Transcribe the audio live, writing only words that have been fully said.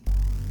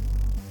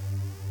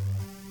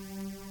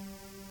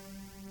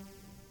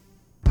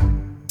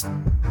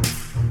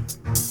Good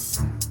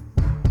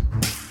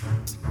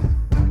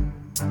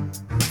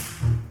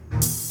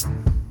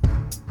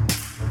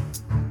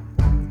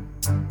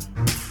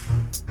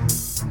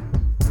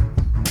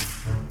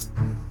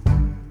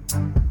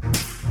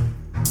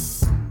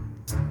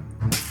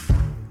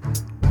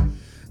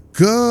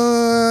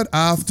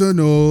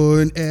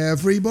afternoon,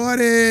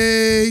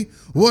 everybody.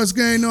 What's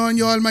going on,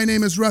 y'all? My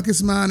name is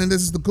Ruckus Man, and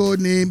this is the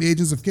Codename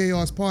Agents of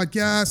Chaos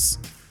podcast.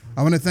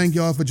 I want to thank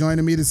y'all for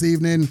joining me this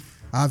evening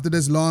after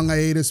this long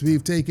hiatus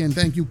we've taken.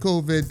 Thank you,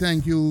 COVID.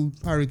 Thank you,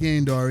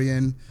 Hurricane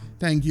Dorian.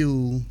 Thank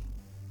you,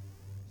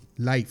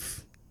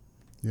 life.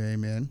 Yeah,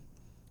 amen.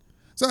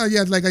 So,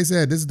 yes, like I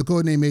said, this is the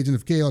Codename Agent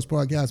of Chaos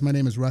podcast. My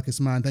name is Ruckus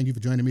Man. Thank you for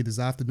joining me this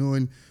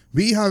afternoon.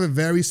 We have a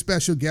very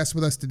special guest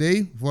with us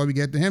today. Before we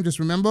get to him, just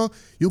remember,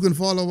 you can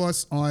follow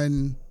us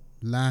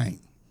online.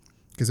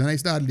 Because when I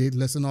started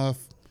listening off,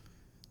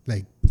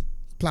 like,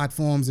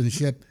 platforms and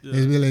shit,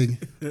 it's really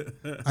like,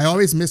 I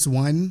always miss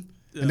one.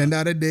 Yeah. And then the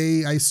other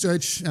day, I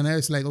searched, and I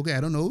was like, okay,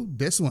 I don't know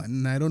this one,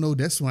 and I don't know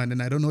this one,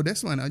 and I don't know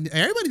this one.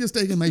 Everybody just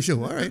taking my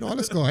show. All right, all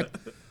is God.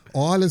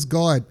 All is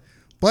God.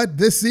 But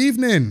this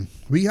evening,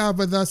 we have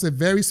with us a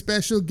very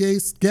special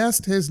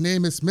guest. His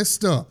name is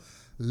Mr.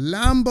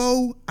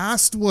 Lambo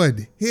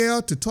Astwood,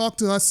 here to talk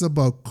to us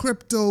about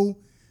crypto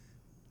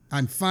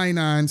and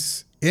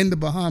finance in the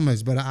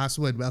Bahamas. Brother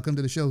Astwood, welcome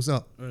to the show,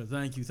 sir.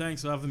 Thank you.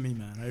 Thanks for having me,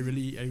 man. I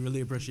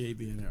really appreciate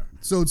being here.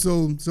 So,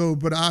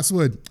 Brother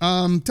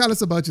Astwood, tell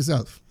us about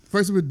yourself.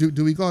 First of all,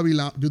 do we call you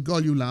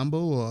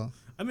Lambo or?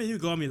 I mean, you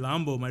call me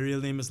Lambo. My real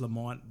name is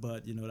Lamont,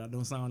 but you know that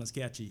don't sound as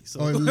catchy.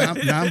 So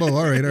Lambo.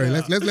 All right.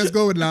 Yeah. Let's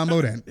go with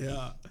Lambo then.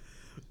 Yeah.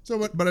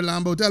 So, Brother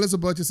Lambo, tell us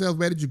about yourself.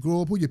 Where did you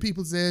grow up? Who your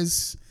people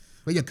is?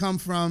 Where you come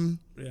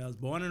from? Yeah, I was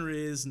born and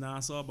raised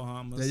Nassau,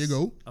 Bahamas. There you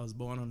go. I was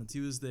born on a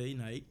Tuesday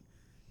night.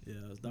 Yeah,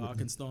 it was dark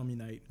and stormy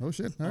night. Oh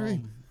shit! All right.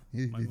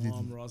 My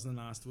mom, Rosalind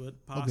Astwood,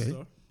 pastor.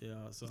 Okay. Yeah,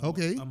 so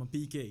okay. I'm a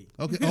PK.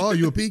 Okay. Oh,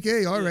 you're a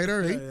PK. All right.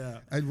 Yeah.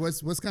 And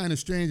what's kind of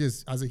strange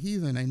is, as a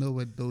heathen, I know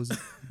what those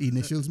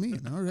initials mean.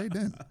 All right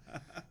then.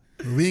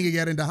 We ain't gonna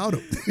get into how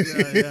to.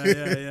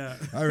 Yeah.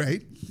 All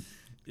right.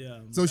 Yeah.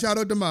 So shout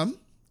out to mom.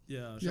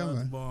 Yeah, shout out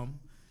to mom.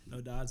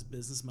 No, dad's a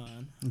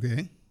businessman.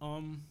 Okay.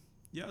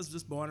 Yeah, I was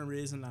just born and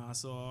raised in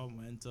Nassau.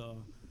 Went to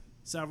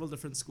several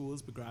different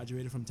schools, but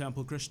graduated from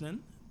Temple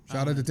Christian.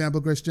 Shout out to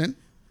Temple Christian.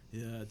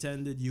 Yeah,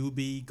 attended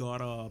UB,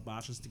 got a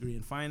bachelor's degree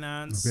in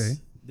finance. Okay.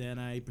 Then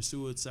I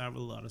pursued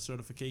several other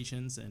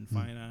certifications in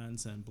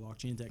finance and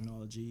blockchain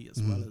technology,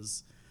 as well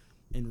as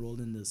enrolled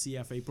in the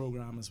CFA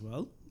program as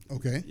well.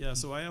 Okay. Yeah,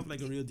 so I have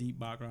like a real deep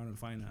background in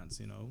finance,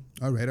 you know.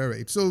 All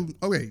right. So,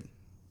 okay,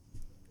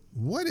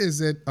 what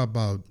is it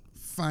about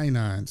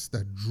finance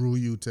that drew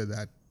you to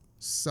that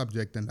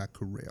subject and that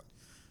career?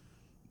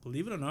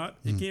 Believe it or not,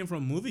 it came from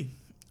a movie.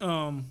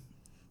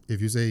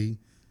 If you say...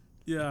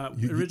 Yeah,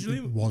 originally...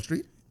 Wall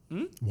Street?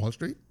 Wall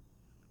Street?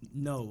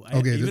 No.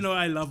 Okay, though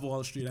I love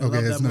Wall Street. I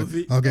love that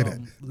movie. Okay,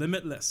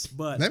 Limitless.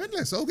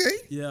 Limitless, okay.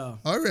 Yeah.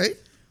 All right.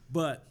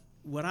 But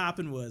what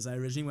happened was I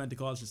originally went to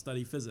college to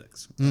study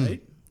physics,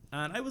 right?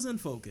 And I was in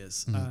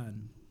focus,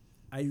 and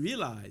I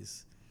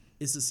realized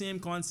it's the same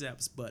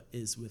concepts, but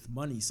it's with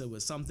money. So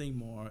it's something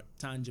more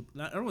tangible.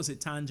 I don't want to say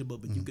tangible,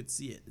 but you could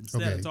see it.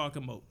 Instead of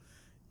talking about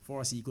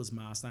force equals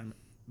mass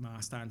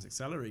times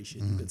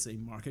acceleration, you could say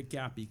market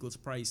cap equals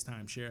price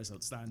times shares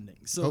outstanding.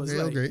 So it's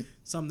like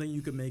something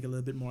you could make a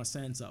little bit more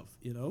sense of,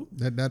 you know?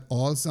 That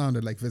all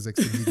sounded like physics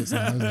to me just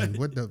now. I was like,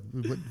 what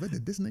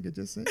did this nigga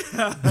just say?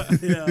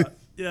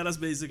 Yeah, that's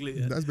basically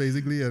it. That's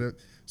basically it.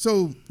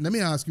 So let me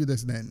ask you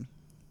this then.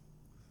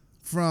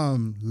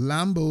 From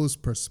Lambo's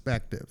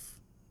perspective,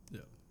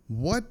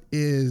 what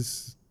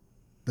is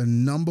the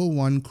number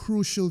one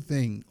crucial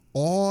thing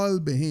all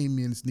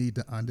Bahamians need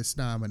to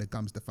understand when it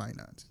comes to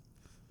finance?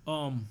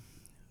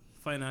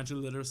 Financial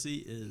literacy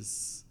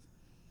is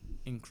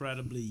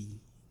incredibly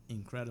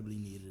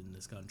needed in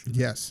this country.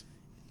 Yes.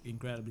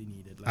 Incredibly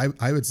needed. Like,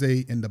 I would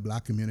say in the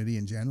black community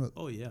in general.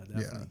 Oh yeah,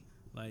 definitely.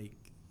 Yeah. Like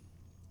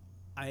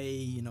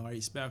I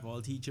respect all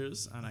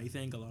teachers, and I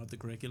think a lot of the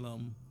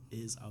curriculum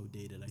is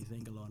outdated. I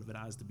think a lot of it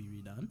has to be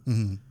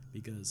redone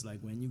because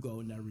like when you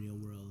go in that real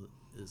world,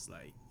 it's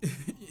like,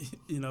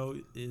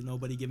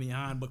 nobody give me a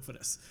handbook for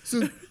this.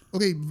 So,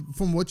 okay,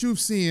 from what you've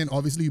seen,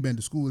 obviously you've been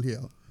to school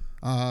here.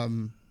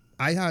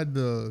 I had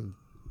the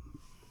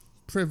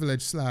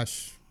privilege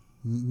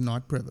 /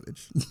 not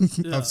privilege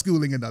of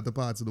schooling in other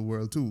parts of the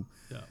world too.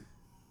 Yeah.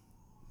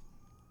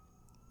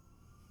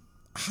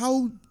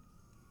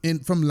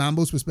 From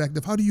Lambo's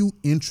perspective, how do you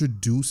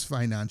introduce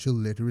financial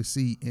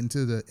literacy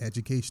into the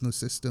educational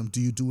system? Do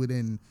you do it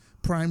in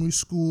primary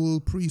school,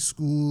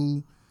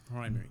 preschool?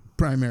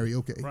 Primary,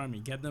 okay.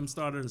 Primary. Get them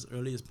started as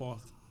early as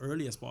possible.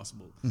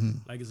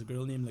 Like there's a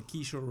girl named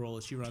Lakeisha Roll.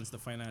 She runs the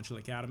Financial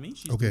Academy.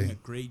 She's doing a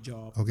great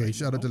job. Okay, right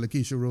shout out to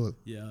Lakeisha Roll.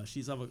 Yeah,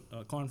 she's having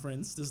a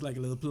conference. Just like a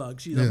little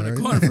plug. She's having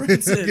a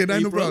conference in okay,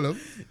 April. No problem.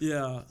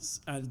 Yeah,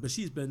 but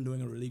she's been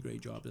doing a really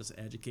great job just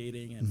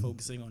educating and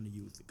focusing on the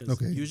youth.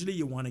 Because usually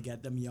you want to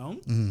get them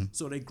young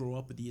so they grow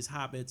up with these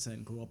habits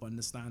and grow up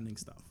understanding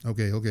stuff.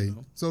 Okay. You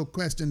know? So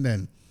question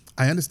then.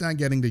 I understand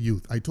getting the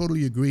youth. I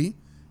totally agree.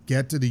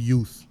 Get to the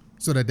youth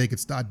so that they could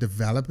start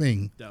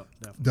developing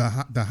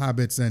Definitely. the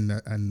habits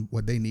and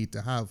what they need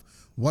to have.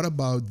 What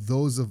about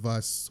those of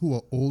us who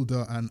are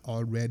older and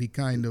already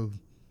kind of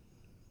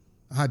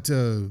had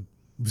to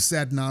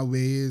set in our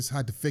ways,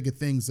 had to figure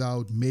things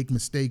out, make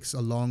mistakes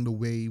along the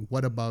way?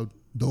 What about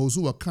those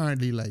who are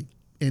currently like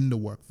in the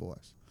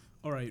workforce?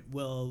 All right.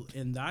 Well,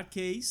 in that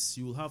case,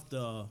 you will have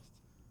to.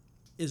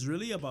 It's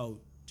really about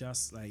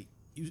just like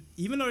you.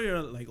 Even though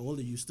you're like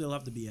older, you still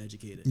have to be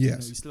educated.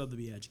 Yes. You still have to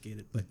be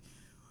educated. But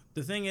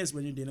the thing is,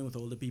 when you're dealing with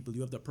older people,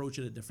 you have to approach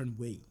it a different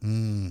way.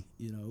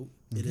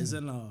 It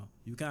isn't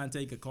you can't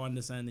take a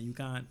condescending. You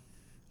can't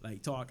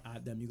like talk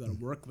at them. You got to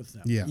work with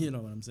them. Yeah. You know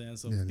what I'm saying?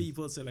 So if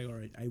people say like, all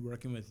right, I'm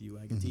working with you.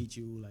 I can teach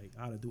you like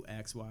how to do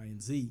X, Y,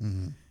 and Z.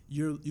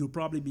 You'll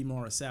probably be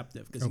more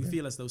receptive because you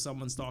feel as though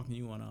someone's talking to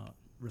you on a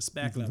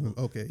respect level.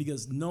 Okay.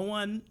 Because no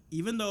one,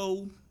 even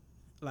though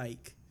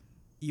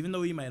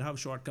you might have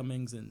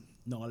shortcomings and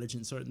knowledge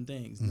in certain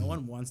things, no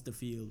one wants to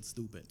feel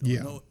stupid.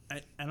 Yeah.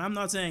 And I'm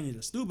not saying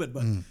you're stupid,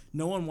 but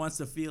no one wants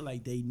to feel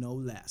like they know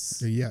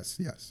less. Yes.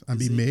 And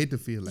be made to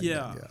feel like that.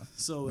 Yeah.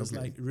 So it's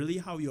like really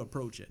how you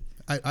approach it.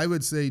 I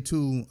would say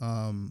too,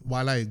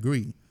 while I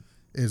agree,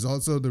 is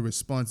also the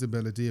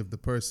responsibility of the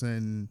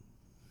person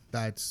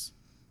that's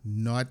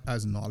not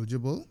as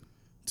knowledgeable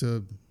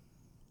to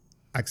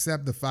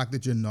accept the fact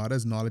that you're not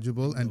as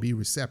knowledgeable and be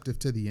receptive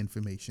to the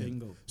information.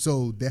 Bingo.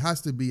 So there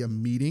has to be a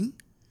meeting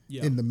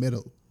in the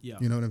middle. Yeah.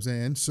 You know what I'm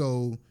saying?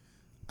 So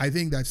I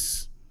think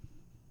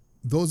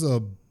those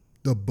are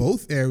the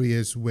both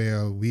areas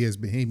where we as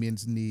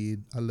Bahamians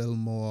need a little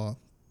more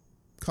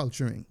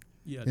culturing.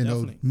 Yeah, you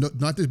definitely. know,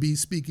 not to be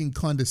speaking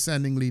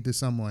condescendingly to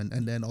someone,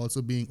 and then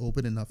also being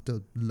open enough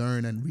to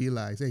learn and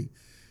realize, hey,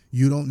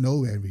 you don't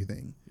know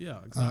everything. Yeah,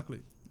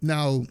 exactly.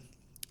 Now,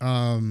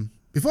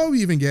 before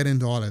we even get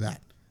into all of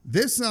that,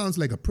 this sounds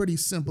like a pretty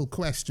simple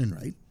question,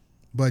 right?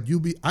 But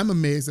I'm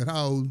amazed at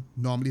how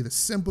normally the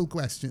simple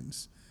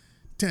questions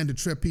tend to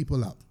trip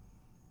people up.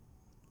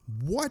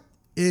 What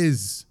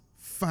is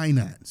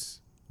finance?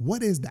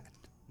 What is that?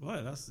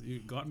 Boy, you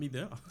got me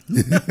there.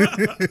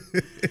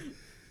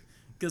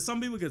 Because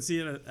some people could see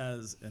it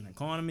as an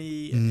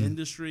economy, an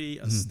industry,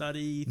 a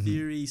study,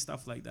 theory,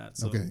 stuff like that.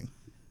 So,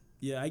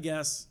 yeah, I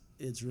guess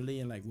it's really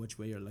in like which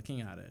way you're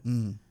looking at it.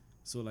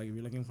 So, like if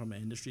you're looking from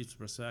an industry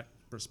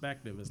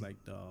perspective, it's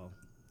like the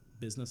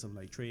business of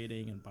like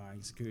trading and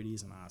buying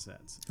securities and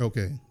assets.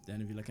 Okay.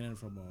 Then if you're looking at it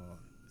from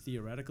a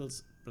theoretical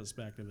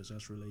perspective, it's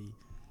just really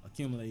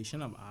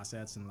accumulation of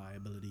assets and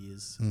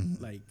liabilities,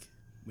 like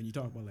when you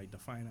talk about like the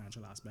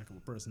financial aspect of a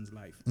person's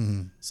life.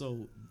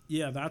 So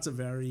yeah, that's a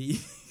very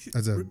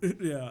that's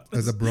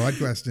a broad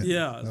question.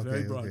 Yeah, it's a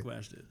very broad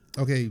question.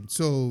 Okay,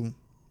 so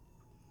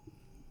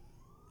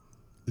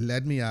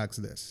let me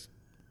ask this.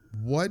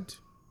 What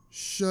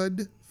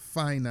should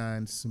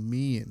finance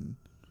mean?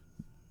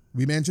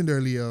 We mentioned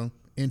earlier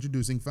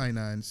introducing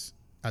finance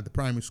at the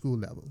primary school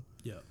level.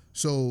 Yeah.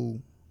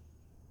 So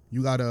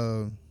you got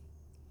a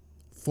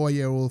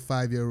 4-year-old,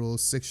 5-year-old,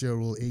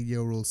 6-year-old,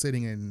 8-year-old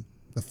sitting in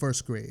the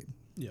first grade.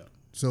 Yeah.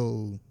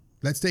 So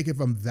let's take it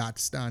from that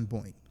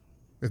standpoint.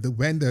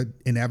 When the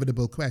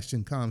inevitable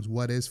question comes,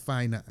 what is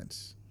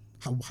finance?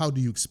 How do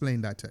you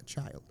explain that to a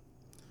child?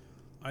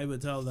 I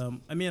would tell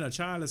them, a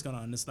child is going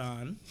to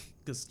understand,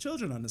 because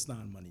children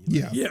understand money.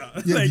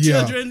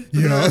 Children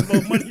learn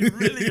about money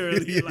really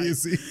early. Like,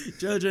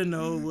 children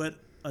know what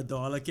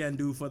 $1 can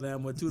do for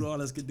them, what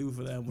 $2 can do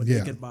for them, what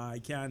they can buy,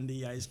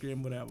 candy, ice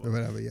cream, whatever.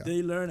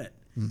 They learn it.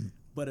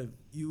 But if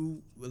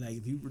you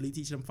really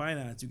teach them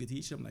finance, you could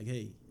teach them like,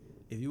 hey,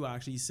 if you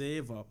actually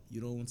save up, you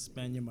don't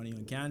spend your money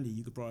on candy,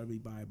 you could probably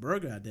buy a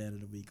burger at the end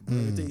of the week.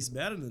 Burger tastes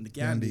better than the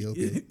candy.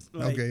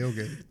 Okay.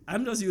 Okay.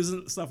 I'm just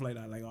using stuff like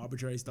that, like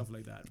arbitrary stuff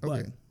like that.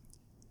 But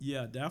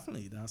yeah,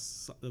 definitely,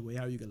 that's the way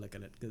how you can look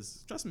at it.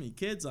 Because trust me,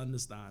 kids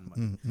understand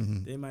money.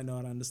 They might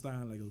not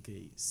understand like,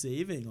 okay,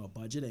 saving or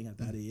budgeting at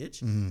that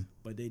age,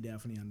 but they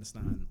definitely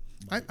understand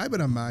money. I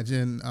would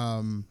imagine,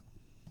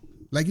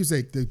 like you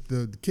say,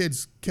 the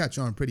kids catch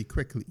on pretty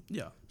quickly.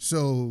 Yeah.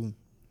 So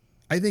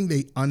I think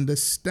they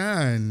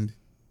understand,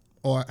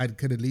 or I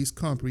could at least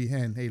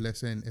comprehend, hey,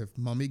 listen, if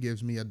mommy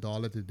gives me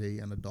 $1 today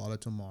and $1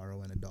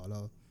 tomorrow and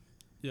 $1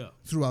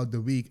 throughout the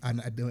week,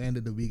 and at the end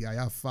of the week I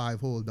have $5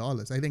 whole.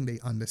 I think they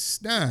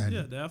understand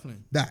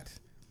definitely that.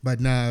 But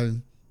now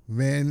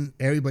when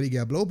everybody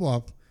get blow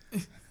pop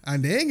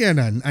and they ain't get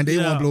none and they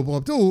want blow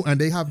pop too,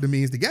 and they have the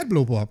means to get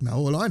blow pop, now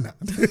hold on now.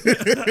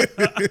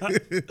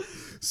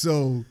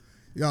 So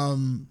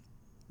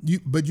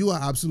but you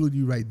are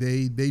absolutely right.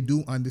 They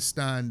do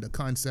understand the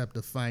concept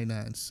of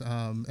finance,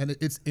 and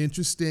it's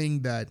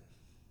interesting that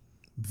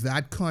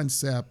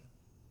concept.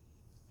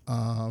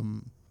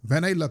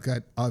 When I look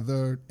at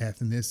other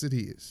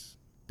ethnicities,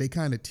 they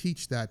kind of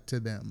teach that to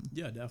them.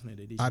 Yeah,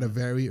 definitely. They teach at a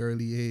very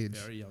early age.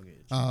 Very young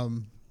age.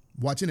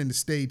 Watching in the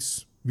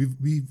States, we've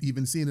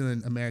even seen it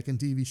in American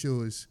TV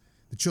shows,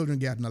 the children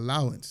get an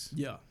allowance.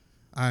 Yeah.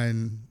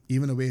 And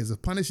even the ways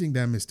of punishing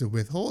them is to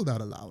withhold that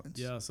allowance.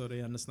 Yeah, so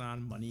they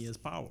understand money is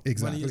power.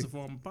 Exactly. Money is a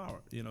form of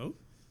power, you know?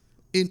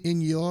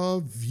 In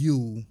your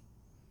view,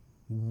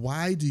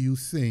 why do you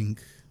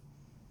think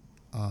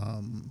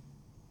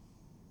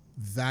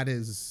that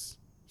is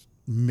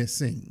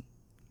missing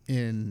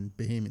in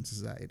Bahamian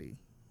society?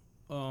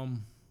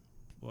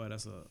 Boy,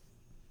 that's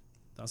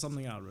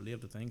something I really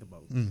have to think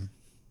about.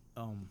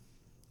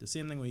 The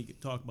same thing when you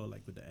talk about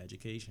like with the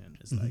education,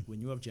 it's like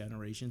when you have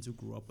generations who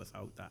grew up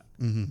without that,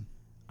 and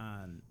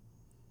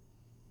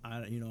I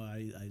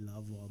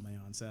love all my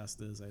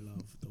ancestors. I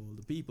love the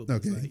older people. But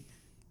it's like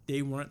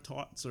they weren't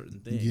taught certain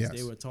things. Yes.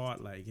 They were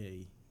taught like,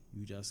 hey,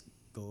 you just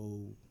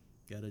go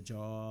get a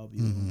job.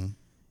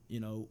 You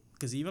know,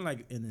 because even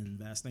like in the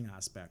investing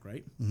aspect,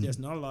 right? There's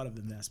not a lot of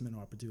investment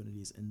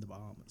opportunities in the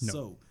Bahamas. No.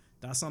 So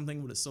that's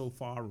something that is so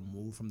far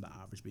removed from the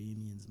average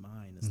Bahamian's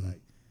mind. It's like,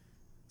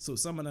 so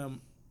some of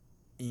them,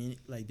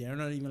 like they're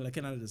not even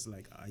looking at it as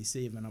like I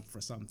saving up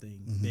for something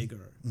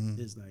bigger.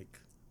 It's like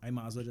I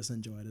might as well just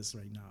enjoy this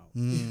right now.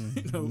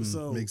 You know,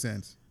 so makes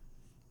sense.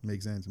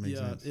 Makes sense.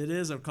 It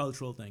is a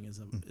cultural thing.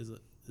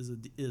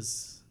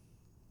 Is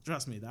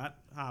trust me, that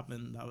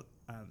happened. And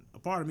a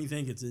part of me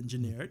think it's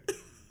engineered.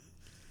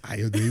 I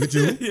agree with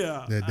you.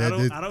 Yeah,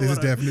 this is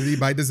definitely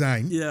by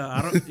design.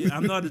 Yeah,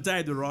 I'm not the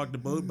type to rock the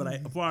boat, but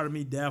a part of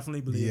me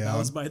definitely believes that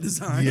was by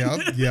design.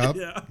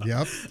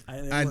 Yep.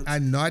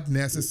 And not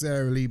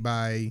necessarily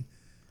by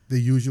the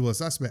usual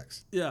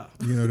suspects. Yeah.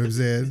 You know what I'm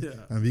saying? Yeah.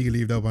 And we can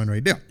leave that one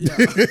right there. Yeah.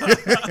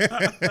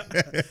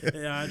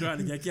 Yeah, I'm trying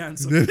to get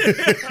canceled.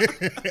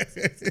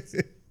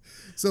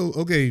 So,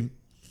 okay,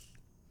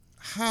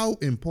 how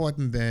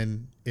important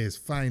then is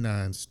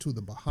finance to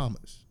the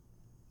Bahamas?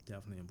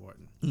 Definitely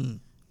important. Is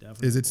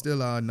Definitely it important.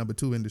 still our number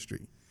 2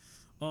 industry?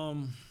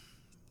 I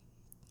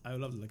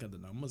would love to look at the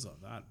numbers of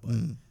that, but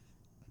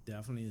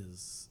definitely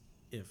is.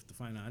 If the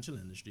financial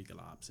industry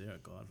collapse,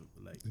 God,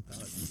 like that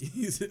would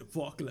be the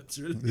apocalypse,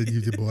 really.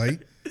 You boy,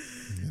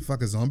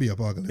 fuck a zombie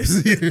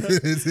apocalypse.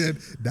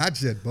 That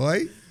shit,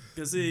 boy.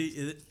 Because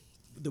see,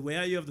 the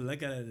way you have to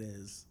look at it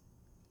is,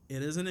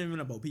 it isn't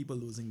even about people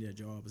losing their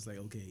job. It's like,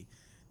 okay,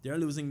 they're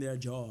losing their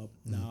job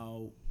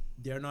now.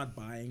 They're not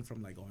buying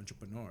from like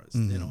entrepreneurs.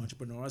 Then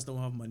entrepreneurs don't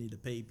have money to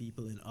pay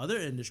people in other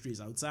industries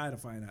outside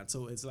of finance.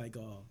 So it's like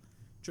a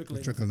trickle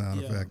down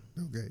effect.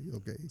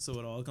 Okay. So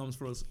it all comes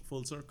full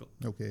circle.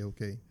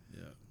 Okay.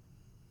 Yeah.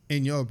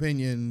 In your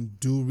opinion,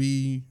 do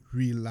we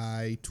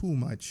rely too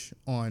much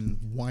on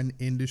one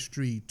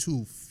industry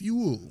to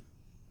fuel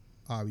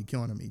our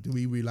economy? Do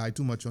we rely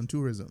too much on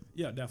tourism?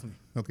 Yeah, definitely.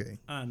 Okay.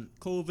 And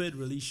COVID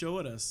really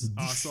showed us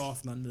our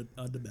soft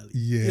underbelly.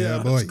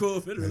 Yeah, boy.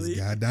 COVID really.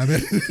 Goddamn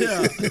it.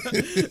 Yeah.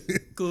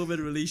 COVID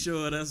really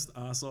showed us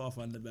our soft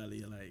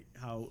underbelly, like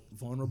how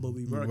vulnerable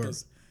we were.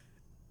 Because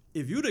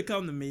if you'd have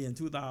come to me in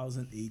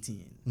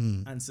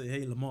 2018 and say,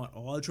 hey, Lamont,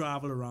 all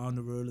travel around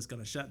the world is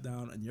going to shut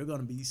down and you're going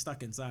to be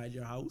stuck inside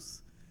your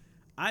house,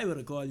 I would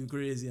have called you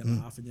crazy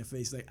and laughed in your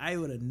face. Like, I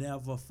would have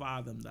never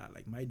fathomed that.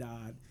 Like, my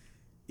dad,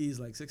 he's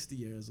like 60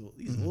 years old.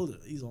 He's older.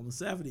 He's almost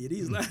 70. And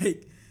he's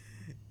like,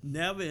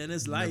 never in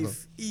his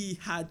life, he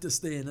had to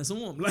stay in his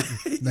home. Like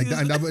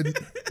that would,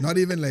 not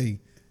even like,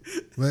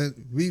 well,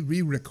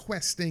 we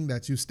requesting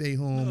that you stay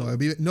home.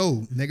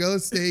 No, nigga,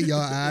 stay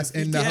your ass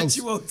in the house.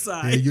 You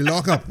outside. Yeah, you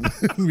lock up.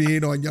 We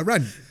ain't on your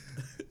run.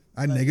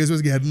 And like, niggas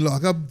was getting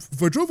locked up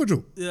for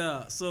true.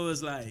 Yeah, so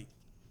it's like,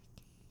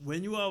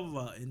 when you have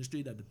an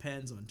industry that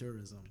depends on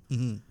tourism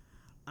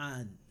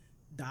and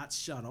that's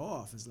shut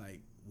off, it's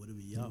like, what do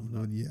we have?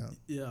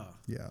 Yeah.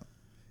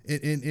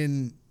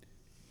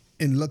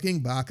 In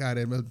looking back at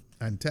it, well,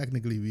 and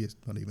technically, we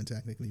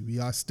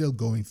are still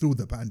going through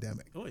the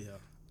pandemic. Oh, yeah.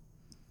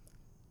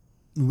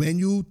 When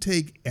you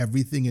take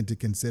everything into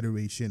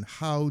consideration,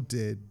 how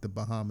did the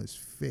Bahamas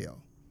fare,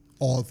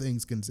 all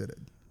things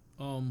considered?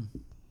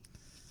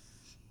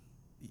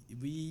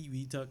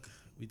 We took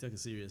a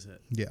serious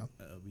hit. Yeah.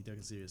 We took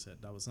a serious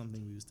hit. That was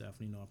something we was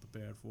definitely not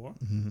prepared for.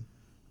 And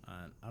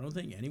I don't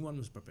think anyone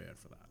was prepared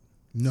for that.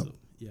 No. So,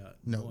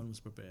 no one was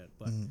prepared.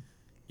 But,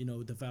 you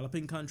know,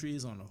 developing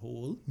countries on a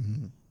whole,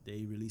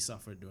 they really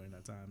suffered during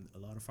that time. A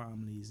lot of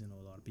families, a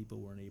lot of people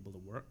weren't able to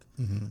work.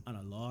 And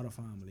a lot of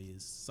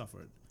families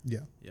suffered.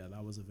 Yeah. Yeah,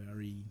 that was a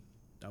very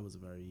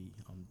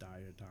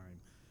dire time.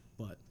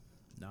 But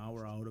now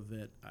we're out of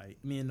it. I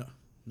mean,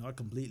 not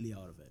completely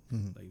out of it,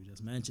 like you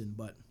just mentioned,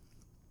 but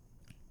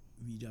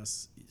we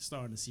just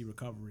starting to see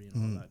recovery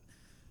and all that.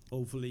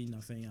 Hopefully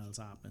nothing else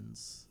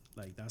happens.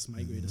 Like, that's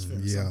my greatest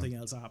fear. Yeah. Something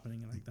else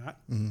happening like that,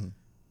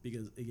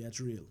 because it gets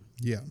real.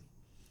 Yeah.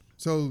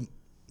 So,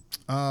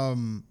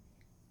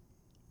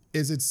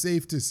 is it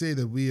safe to say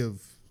that we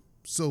have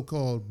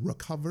so-called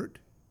recovered?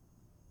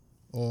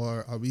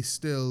 Or are we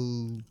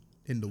still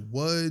in the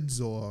woods?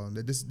 Or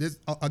this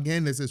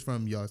again, this is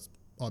from your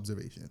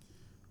observation.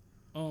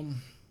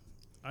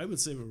 I would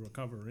say we're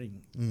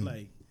recovering,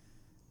 like,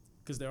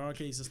 because there are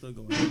cases still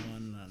going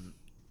on,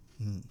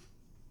 and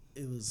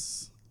it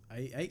was.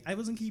 I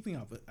wasn't keeping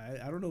up.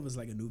 I don't know if it's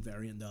like a new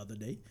variant the other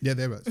day. Yeah,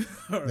 there was.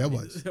 There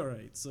was. All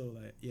right. So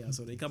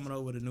so they coming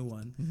out with a new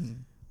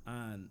one,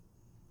 and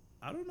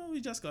I don't know. We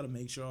just got to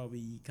make sure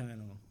we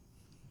kind of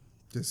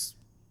just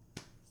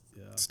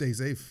stay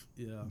safe.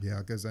 Yeah. Yeah,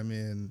 because I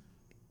mean,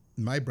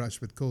 my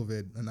brush with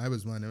COVID, and I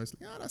was one, I was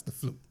like, that's the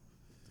flu.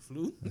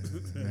 Flu.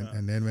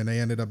 And then when I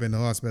ended up in the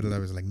hospital, I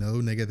was like, no,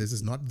 nigga, this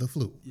is not the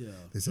flu. Yeah.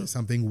 This is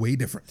something way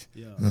different.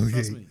 Yeah. Okay.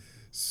 Trust me.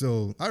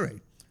 So, all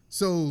right.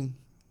 So,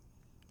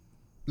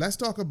 let's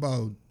talk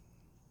about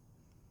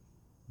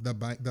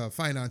the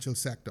financial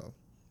sector.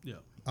 Yeah.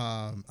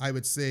 I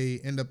would say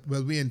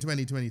we're in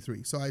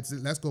 2023. So I'd say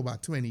let's go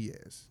back 20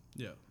 years.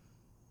 Yeah.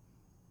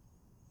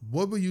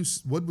 What would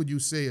you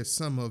say are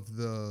some of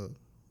the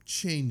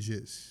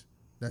changes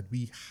that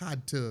we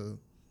had to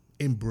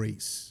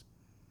embrace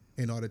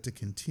in order to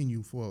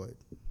continue forward?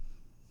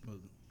 Well,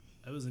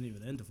 I wasn't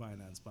even into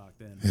finance back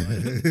then.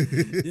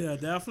 But yeah,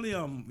 definitely.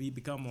 We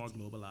become more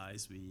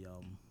globalized.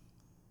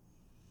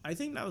 I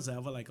think that was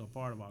ever like a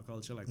part of our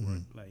culture, like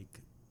work, like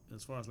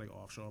as far as like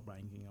offshore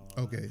banking and all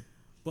that. Okay.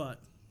 But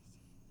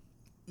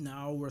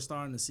now we're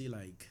starting to see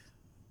like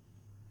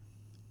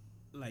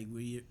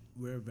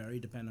we're very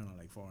dependent on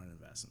like foreign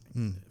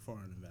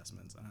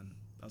investments, and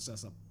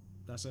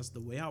that's just the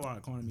way how our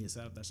economy is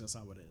set up. That's just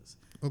how it is.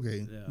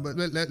 Okay. Yeah. But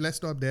let's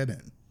stop there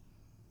then.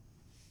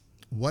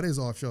 What is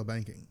offshore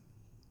banking?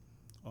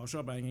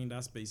 Offshore banking,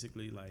 that's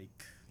basically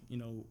like,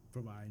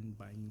 providing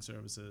banking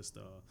services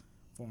to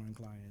foreign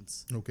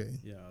clients. Okay.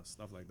 Yeah,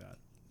 stuff like that.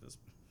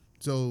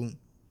 So,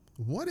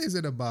 what is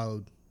it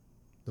about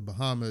the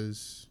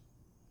Bahamas,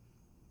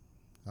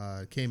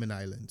 Cayman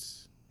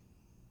Islands,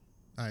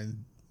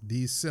 and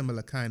these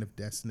similar kind of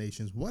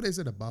destinations? What is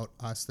it about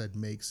us that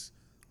makes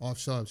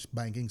offshore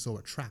banking so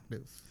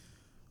attractive?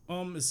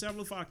 There's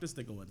several factors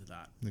that go into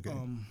that. Okay.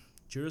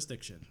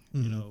 Jurisdiction,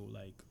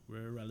 like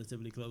we're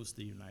relatively close to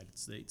the United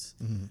States,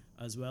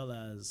 as well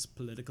as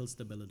political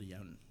stability.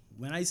 And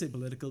when I say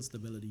political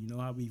stability, you know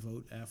how we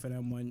vote,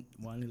 FNM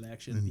one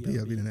election,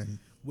 PLP.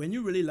 When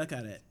you really look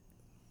at it,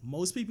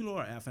 most people who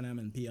are FNM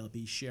and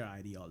PLP share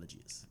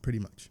ideologies. Pretty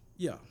much.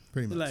 Yeah.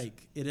 Pretty much.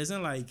 Like, it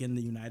isn't like in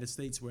the United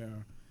States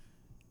where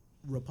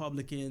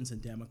Republicans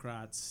and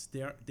Democrats,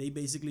 they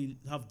basically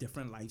have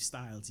different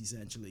lifestyles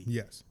essentially.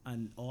 Yes.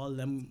 And all of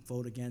them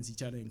vote against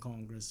each other in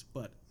Congress.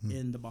 But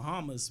in the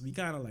Bahamas, we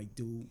kind of like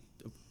do,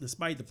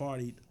 despite the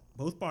party,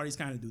 both parties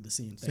kind of do the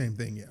same thing. Same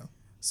thing, yeah.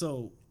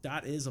 So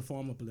that is a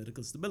form of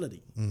political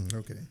stability.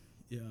 Okay.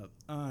 Yeah.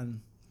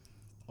 And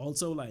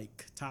also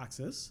like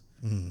taxes,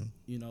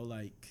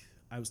 like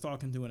I was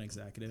talking to an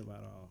executive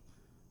at a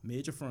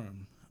major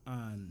firm,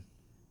 and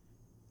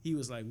he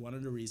was like, one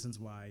of the reasons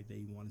why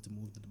they wanted to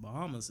move to the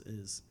Bahamas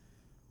is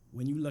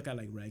when you look at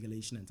like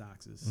regulation and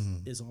taxes,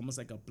 it's almost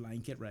like a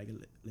blanket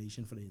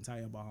regulation for the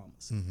entire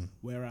Bahamas.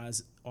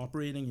 Whereas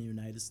operating in the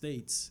United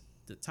States,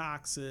 the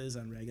taxes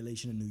and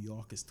regulation in New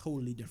York is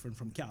totally different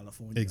from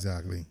California.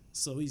 Exactly.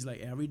 So he's like,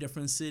 every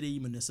different city,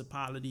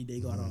 municipality, they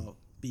gotta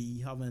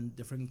be having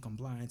different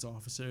compliance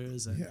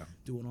officers and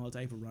doing all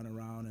type of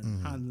runaround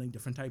and handling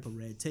different type of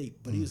red tape.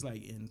 But he was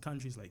like, in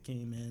countries like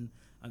Cayman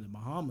and the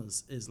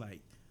Bahamas, is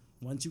like,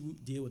 once you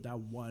deal with that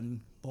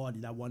one body,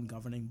 that one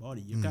governing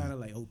body, you're kind of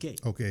like, okay.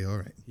 Okay, all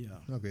right. Yeah.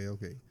 Okay.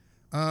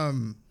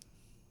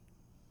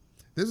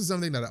 This is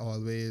something that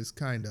always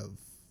kind of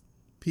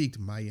piqued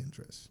my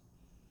interest.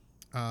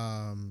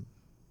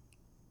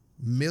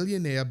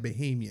 Millionaire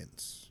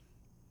Bahamians,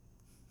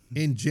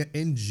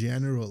 in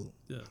general,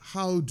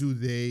 how do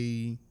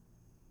they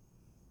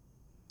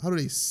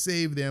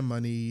save their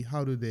money?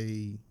 How do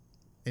they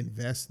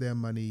invest their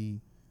money?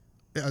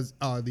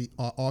 Are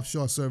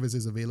offshore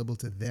services available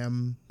to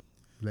them?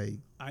 Like,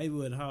 I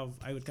would kind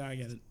of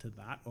get into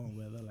that on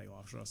whether like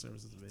offshore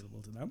services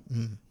available to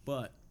them.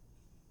 But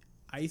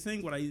I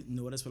think what I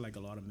noticed with like a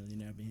lot of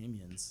millionaire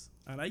Bahamians,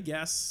 and I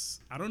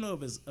guess I don't know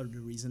if it's the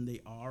reason they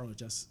are or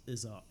just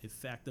is a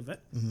effect of it,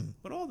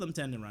 but all of them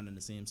tend to run in the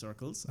same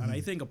circles. And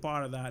I think a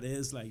part of that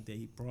is like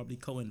they probably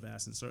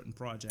co-invest in certain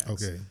projects.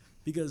 Okay.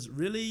 Because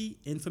really,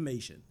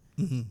 information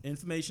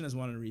is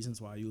one of the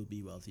reasons why you will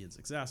be wealthy and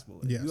successful.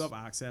 If Yes. you have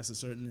access to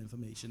certain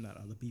information that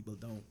other people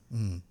don't,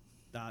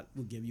 that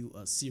will give you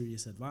a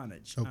serious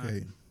advantage. Okay.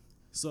 And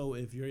so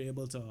if you're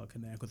able to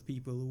connect with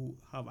people who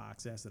have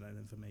access to that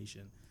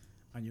information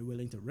and you're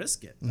willing to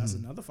risk it, that's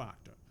another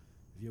factor.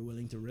 If you're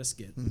willing to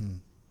risk it,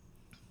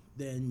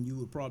 then you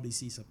will probably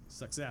see some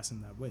success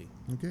in that way.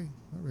 Okay.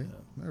 All right.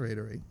 Yeah. All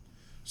right.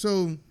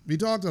 So we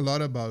talked a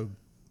lot about,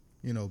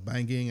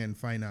 banking and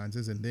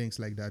finances and things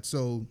like that.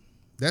 So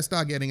let's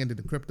start getting into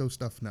the crypto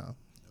stuff now.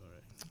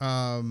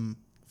 All right.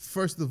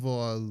 First of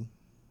all,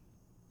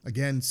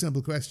 again,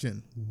 simple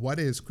question. What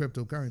is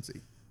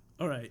cryptocurrency?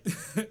 All right.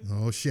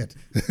 Oh, shit.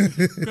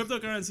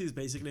 Cryptocurrency is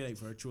basically like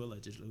virtual or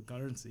digital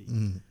currency,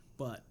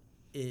 but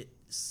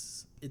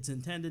it's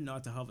intended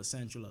not to have a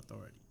central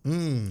authority.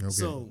 Okay.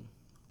 So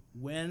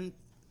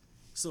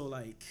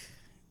like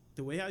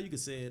the way how you could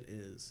say it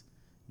is,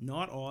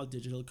 not all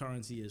digital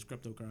currency is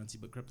cryptocurrency,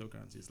 but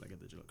cryptocurrency is like a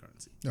digital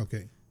currency.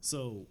 Okay.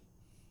 So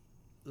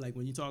like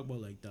when you talk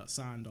about like the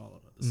sand dollar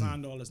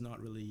is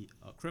not really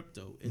a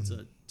crypto, it's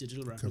a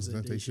digital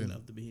representation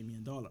of the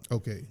Bahamian dollar.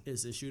 Okay.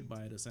 It's issued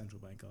by the central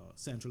bank or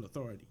central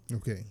authority.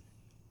 Okay.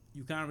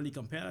 You can't really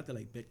compare that to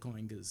like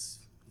Bitcoin because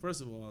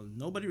first of all,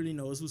 nobody really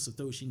knows who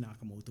Satoshi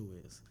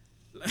Nakamoto is.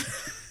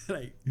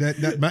 Like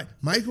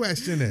my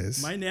question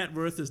is, my net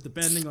worth is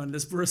depending on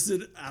this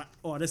person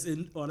or this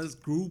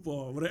group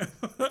or whatever.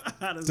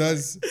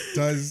 is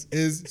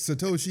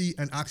Satoshi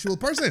an actual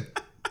person?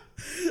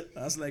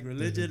 That's like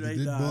religion right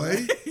now.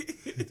 Boy,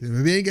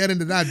 we ain't getting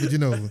into that, but you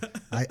know,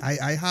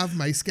 I have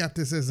my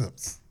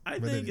skepticisms. I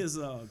think it's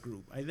a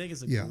group. I think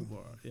it's a group,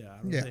 or I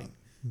don't think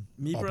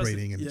me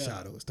operating in the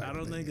shadows. I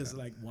don't think it's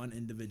like one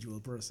individual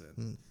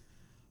person.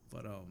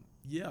 But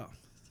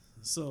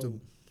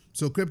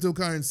so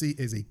cryptocurrency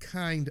is a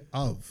kind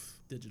of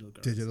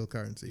digital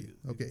currency.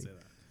 You Okay. can say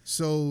that.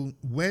 So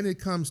when it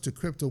comes to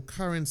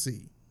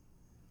cryptocurrency,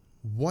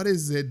 what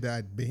is it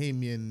that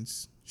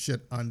Bahamians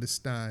should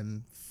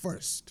understand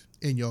first,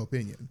 in your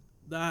opinion?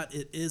 That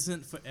it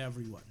isn't for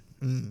everyone.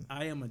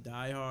 I am a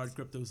diehard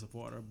crypto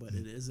supporter, but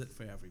it isn't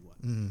for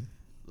everyone.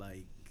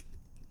 Like,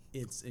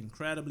 it's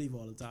incredibly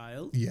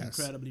volatile,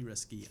 incredibly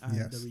risky,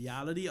 and the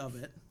reality of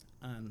it,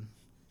 and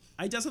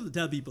I just have to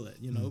tell people it,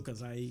 you know,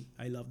 because I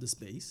love the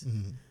space.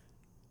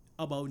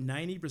 About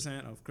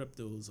 90% of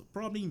cryptos,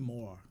 probably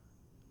more,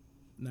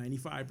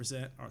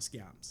 95% are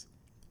scams.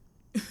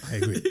 I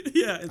agree.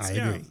 It's I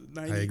scams.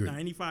 agree. I agree.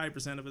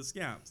 95% of it's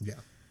scams. Yeah.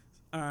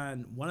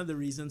 And one of the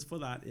reasons for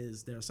that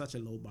is there's such a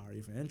low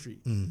barrier for entry.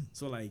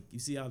 So, like, you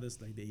see how this,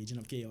 like, the Agent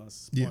of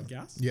Chaos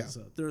podcast? Yeah.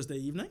 So, Thursday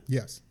evening?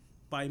 Yes.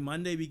 By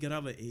Monday, we could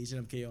have an Agent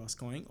of Chaos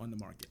coin on the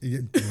market.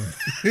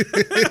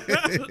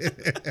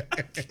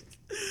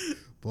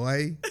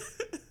 Boy.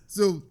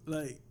 So,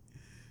 like,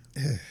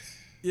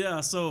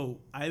 so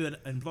I would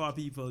implore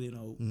people, you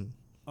know,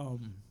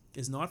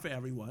 it's not for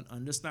everyone.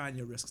 Understand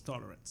your risk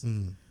tolerance.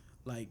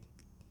 Like,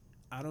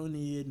 I don't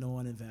need no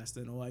one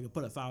investing. Oh, I could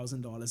put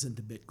 $1,000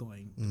 into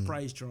Bitcoin. The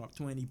price dropped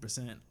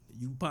 20%.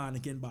 You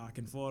panicking back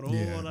and forth. Oh,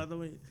 that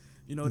way.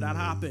 You know, that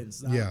happens.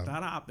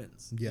 That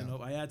happens. Yeah. You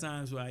know, I had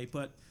times where I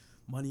put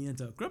money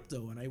into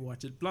crypto and I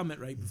watch it plummet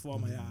right before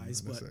my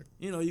eyes. But,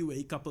 you know, you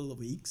wait a couple of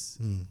weeks,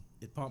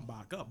 it pump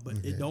back up.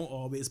 But it don't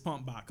always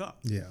pump back up.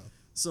 Yeah.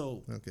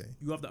 So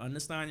you have to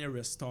understand your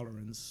risk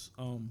tolerance.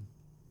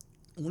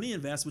 Only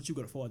invest what you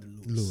could afford to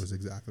lose.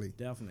 Exactly.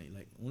 Definitely.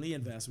 Like, only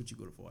invest what you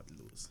could afford to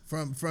lose.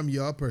 From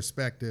your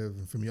perspective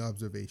and from your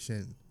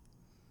observation,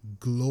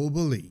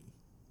 globally,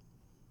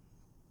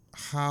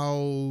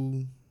 how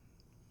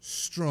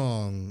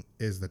strong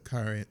is the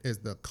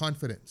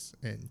confidence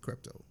in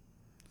crypto?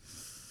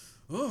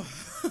 Oh.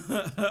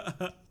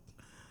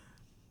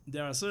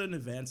 There are certain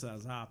events that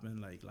has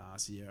happened, like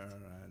last year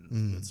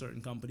and with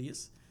certain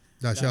companies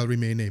that shall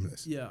remain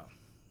nameless. Yeah.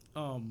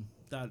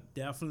 That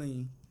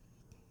definitely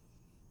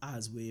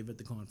has wavered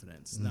the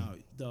confidence. Now,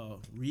 the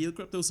real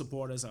crypto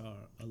supporters a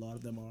lot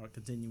of them are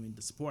continuing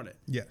to support it.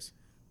 Yes.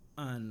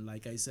 And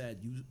like I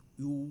said,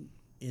 you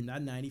in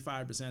that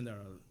 95% that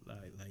are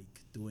like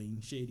doing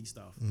shady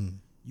stuff,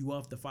 you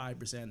have the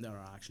 5% that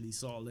are actually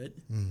solid.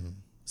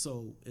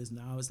 So it's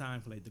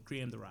time for like the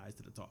cream to rise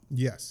to the top.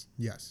 Yes.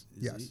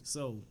 See?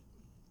 So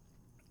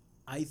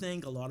I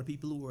think a lot of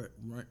people who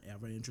weren't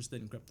ever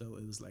interested in crypto,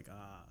 it was like,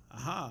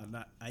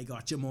 I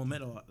got your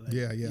moment, or like,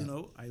 you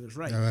know, I was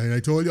right. I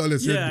told you all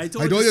this. Yeah, I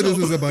told you this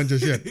was a bunch of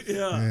shit.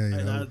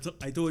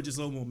 I told you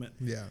so moment.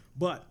 Yeah.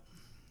 But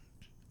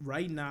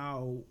right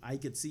now, I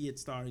could see it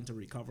starting to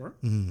recover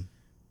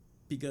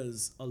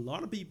because a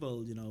lot of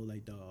people, you know,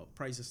 like the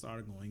prices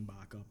started going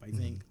back up. I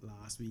think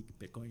last week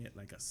Bitcoin hit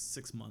like a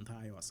 6-month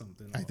high or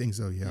something. I think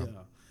so. Yeah.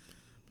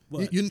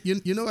 But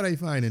you know what I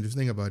find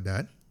interesting about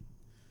that?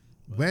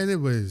 When it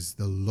was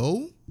the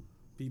low,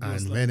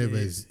 and when it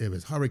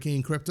was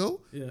Hurricane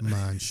Crypto,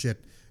 man, shit,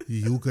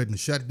 you couldn't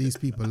shut these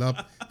people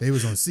up. They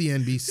was on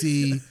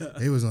CNBC,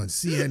 they was on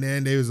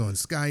CNN, they was on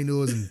Sky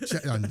News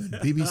and on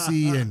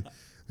BBC, and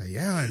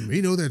and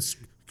we know that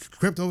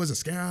crypto was a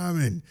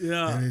scam, and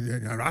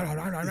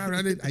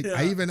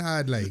I even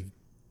had like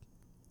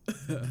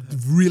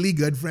really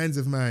good friends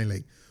of mine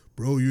like,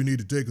 bro, you need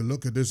to take a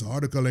look at this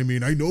article. I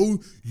mean, I know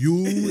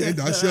you and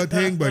that's your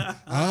thing, but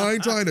I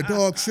ain't trying to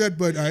talk shit,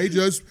 but I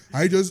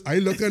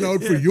looking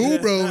out for you,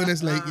 bro. And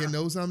it's like, you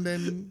know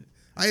something?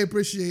 I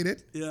appreciate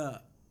it. Yeah.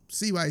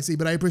 CYC,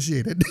 but I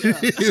appreciate it.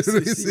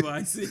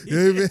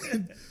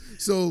 CYC.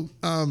 So,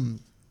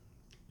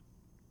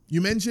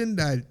 you mentioned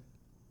that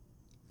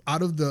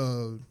out of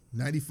the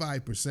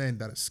 95%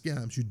 that are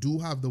scams, you do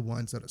have the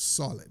ones that are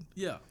solid.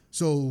 Yeah.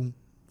 So,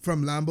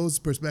 from Lambo's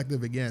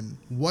perspective again,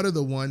 what are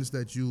the ones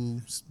that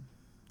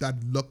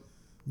look,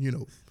 you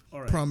know,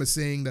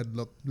 promising, that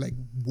look like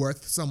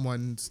worth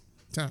someone's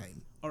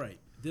time? All right.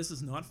 This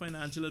is not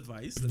financial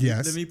advice.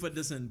 Yes. Let me put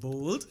this in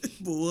bold,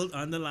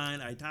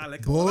 underline,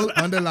 italic. Bold,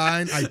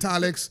 underline,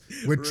 italics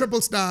with triple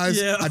stars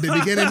at the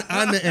beginning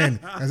and the end.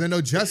 As I know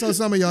just how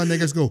some of y'all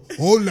niggas go,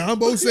 oh,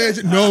 Lambo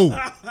says,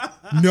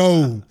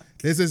 no.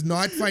 This is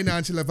not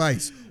financial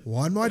advice.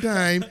 One more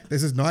time,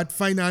 this is not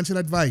financial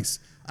advice.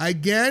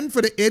 Again,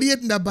 for the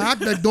idiot in the back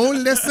that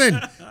don't listen,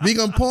 we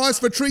can pause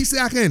for 3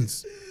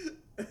 seconds.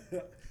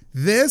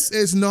 This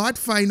is not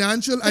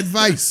financial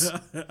advice.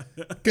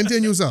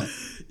 Continue, sir.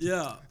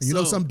 Yeah. And you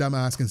know some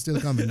dumbass can still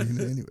come in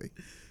anyway.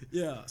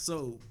 Yeah.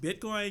 So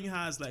Bitcoin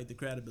has like the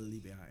credibility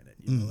behind it.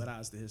 You know, it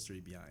has the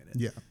history behind it.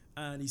 Yeah.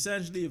 And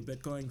essentially, if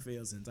Bitcoin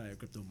fails, the entire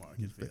crypto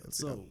market fails. fails,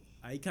 So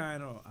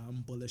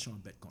I'm bullish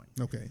on Bitcoin.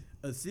 Okay.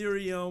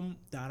 Ethereum,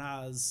 that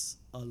has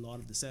a lot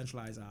of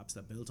decentralized apps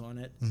that built on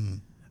it. Mm-hmm.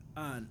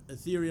 And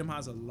Ethereum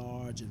has a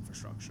large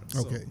infrastructure.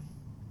 Okay. So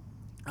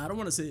I don't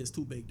want to say it's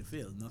too big to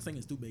fail. Nothing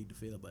is too big to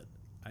fail, but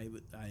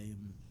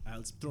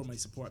I'll throw my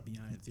support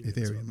behind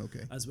Ethereum.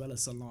 Okay. As well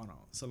as Solana.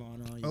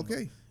 Solana,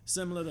 Okay.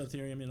 Similar to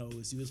Ethereum,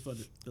 is used for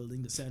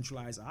building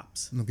decentralized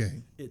apps.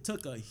 Okay. It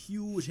took a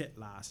huge hit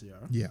last year.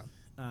 Yeah.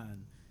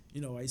 And,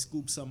 I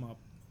scooped some up.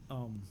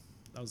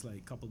 That was like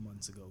a couple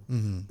months ago.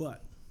 Mm-hmm.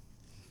 But,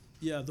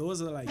 yeah,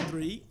 those are like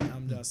three.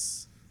 I'm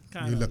just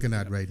kind of... You're looking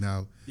at right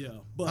now. Yeah.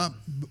 But...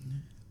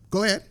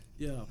 Go ahead.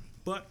 Yeah.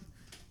 But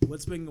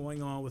what's been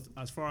going on with,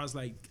 as far as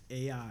like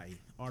AI,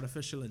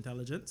 artificial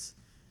intelligence,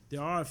 there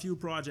are a few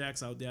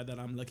projects out there that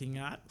I'm looking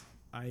at.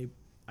 I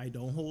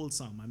don't hold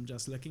some. I'm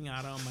just looking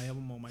at them. I have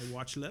them on my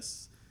watch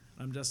list.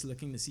 I'm just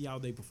looking to see how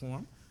they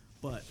perform.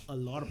 But a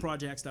lot of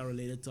projects that are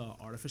related to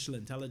artificial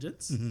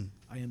intelligence,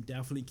 I am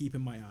definitely keeping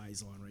my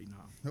eyes on right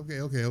now.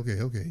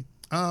 Okay.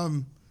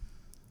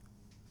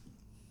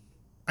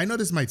 I know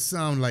this might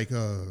sound like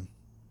a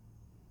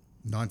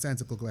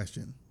nonsensical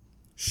question.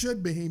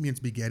 Should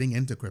Bahamians be getting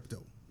into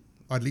crypto?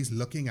 Or at least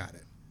looking at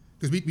it?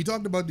 Because we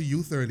talked about the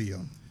youth earlier.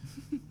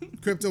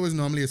 Crypto is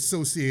normally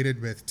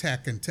associated with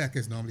tech, and tech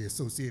is normally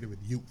associated with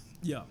youth.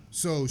 Yeah.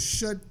 So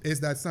is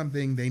that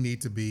something they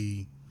need to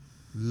be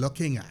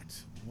looking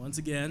at? Once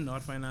again,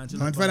 not financial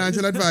Not advice.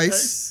 financial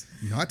advice.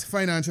 Not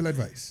financial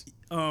advice.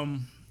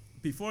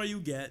 Before you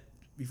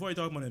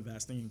talk about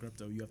investing in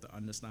crypto, you have to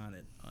understand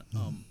it.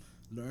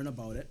 Learn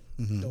about it.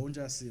 Don't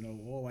just,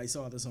 I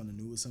saw this on the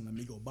news, so let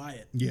me go buy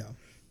it. Yeah.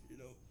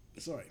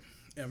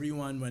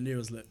 Everyone, when they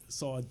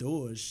saw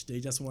Doge, they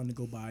just wanted to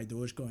go buy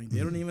Dogecoin.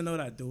 They don't even know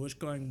that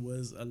Dogecoin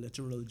was a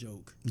literal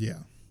joke. Yeah.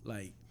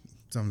 Like,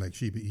 something like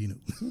Shiba Inu.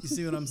 You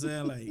see what I'm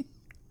saying? Like,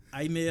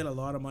 I made a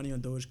lot of money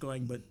on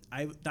Dogecoin, but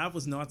that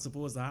was not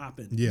supposed to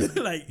happen.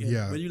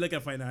 Yeah. When you look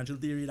at financial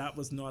theory, that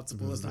was not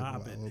supposed to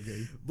happen. Wow,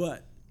 okay.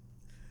 But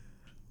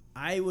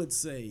I would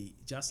say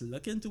just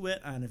look into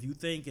it, and if you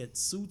think it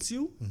suits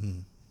you,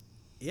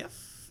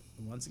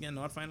 once again,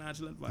 not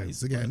financial advice.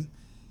 Once again.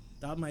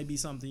 That might be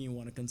something you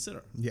want to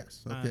consider.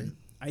 Yes, okay. And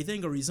I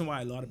think a reason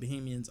why a lot of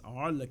Bahamians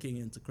are looking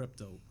into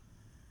crypto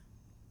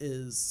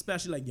is,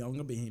 especially like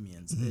younger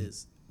Bahamians,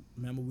 is,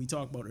 remember we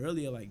talked about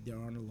earlier, like there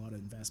aren't a lot of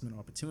investment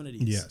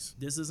opportunities. Yes.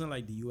 This isn't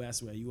like the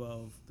US where you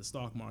have the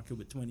stock market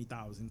with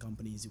 20,000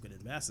 companies you could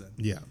invest in.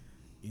 Yeah.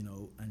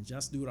 And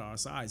just due to our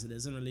size, it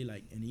isn't really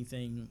like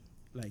anything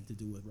like to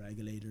do with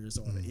regulators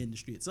or the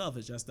industry itself.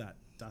 It's just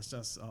that's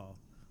just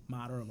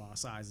matter of our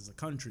size as a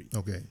country.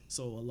 Okay.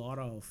 So a lot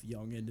of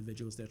young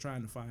individuals, they're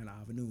trying to find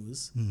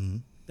avenues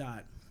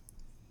that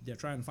they're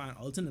trying to find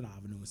alternate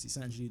avenues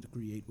essentially to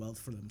create wealth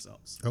for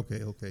themselves.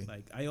 Okay.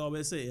 Like I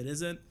always say, it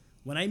isn't,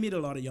 when I meet a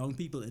lot of young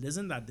people, it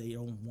isn't that they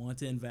don't want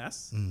to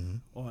invest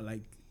or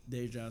like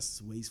they're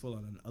just wasteful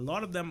on it. A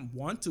lot of them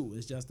want to,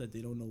 it's just that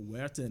they don't know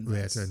where to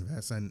invest.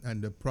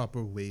 And the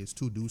proper ways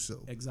to do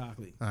so.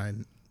 Exactly.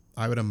 And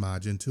I would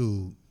imagine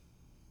too,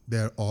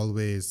 there are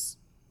always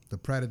the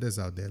predators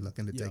out there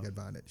looking to take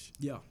advantage.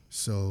 Yeah.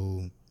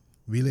 So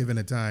we live in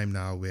a time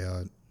now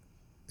where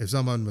if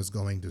someone was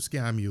going to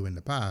scam you in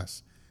the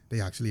past, they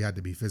actually had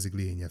to be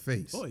physically in your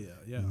face. Oh,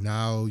 yeah.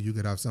 Now you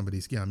could have somebody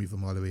scam you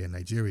from all the way in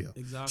Nigeria.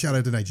 Exactly. Shout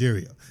out to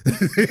Nigeria. You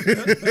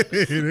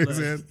know what I'm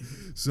saying?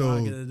 So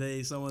back in the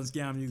day, someone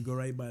scammed you, go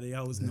right by the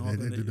house.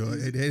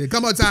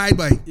 Come outside,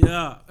 boy.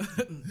 Yeah.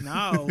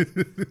 Now,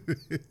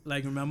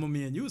 like remember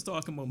me and you was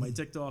talking about my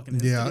TikTok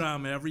and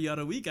Instagram. Every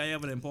other week I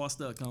have an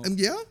imposter account.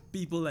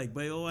 People like,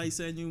 but I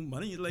send you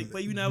money. Like,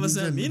 but you never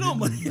send me no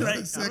money.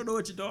 Like, I don't know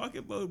what you're talking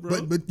about,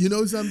 bro. But you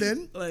know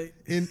something? Like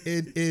in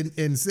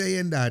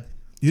saying that,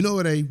 you know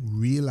what I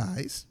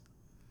realized?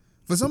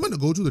 For someone to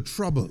go to the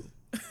trouble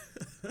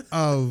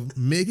of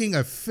making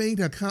a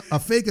fake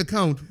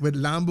account with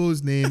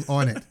Lambo's name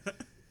on it,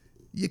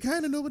 you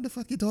kind of know what the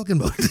fuck you're talking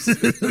about.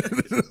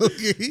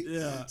 Okay?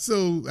 Yeah.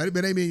 So,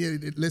 but I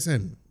mean,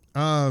 listen,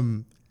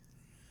 for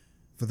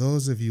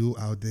those of you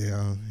out there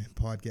in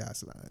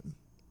podcast land,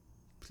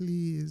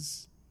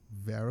 please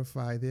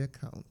verify the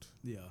account.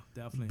 Yeah,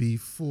 definitely.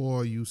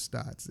 Before you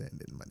start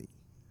sending money.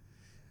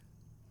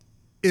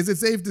 Is it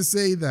safe to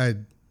say that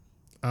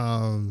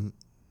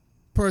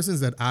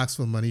persons that ask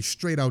for money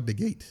straight out the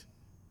gate,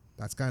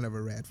 that's kind of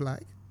a red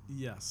flag?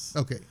 Yes.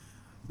 Okay.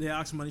 They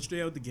ask money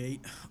straight out the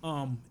gate.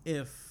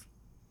 If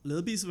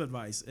little piece of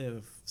advice,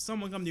 if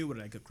someone comes to you with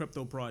like a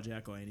crypto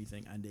project or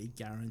anything and they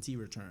guarantee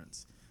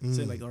returns,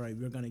 say like, all right,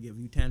 we're gonna give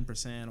you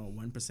 10% or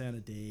 1%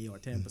 a day or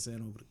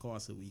 10% over the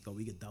course of a week, or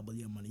we could double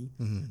your money.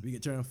 We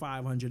could turn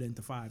 500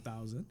 into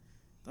 5,000.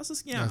 That's a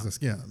scam. That's a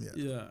scam. Yeah.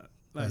 Yeah.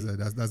 Like,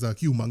 that's a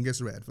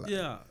humongous red flag.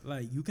 Yeah,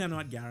 like you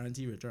cannot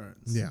guarantee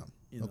returns. Yeah.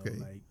 Okay.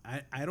 Like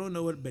I don't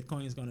know what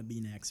Bitcoin is gonna be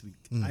next week.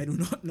 I do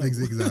not know.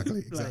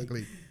 Exactly. Like,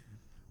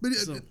 but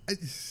so,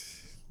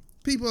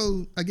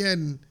 people,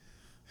 again,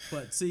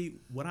 But see,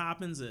 what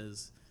happens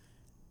is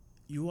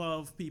you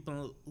have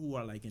people who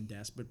are like in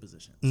desperate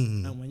positions,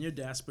 and when you're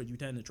desperate, you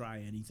tend to try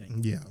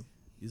anything. yeah.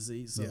 You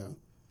see, so Yeah.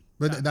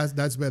 But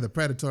that's where the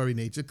predatory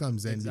nature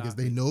comes in because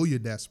they Exactly. know you're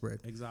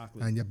desperate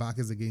exactly, and your back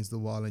is against the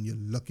wall and you're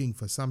looking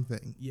for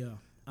something. yeah.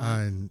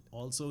 And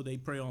Also, they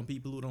prey on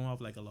people who don't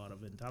have like a lot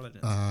of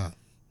intelligence, uh,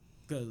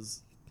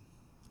 because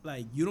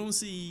like you don't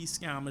see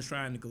scammers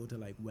trying to go to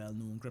like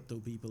well-known crypto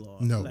people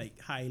or No. like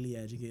highly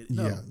educated.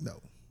 No, yeah,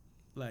 no.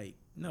 like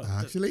no.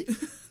 Actually,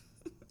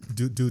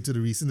 due to the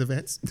recent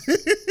events,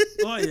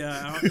 Oh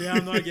yeah,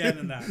 I'm not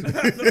getting that. I'm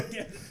not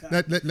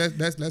getting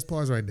that. let's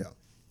pause right there.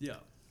 Yeah,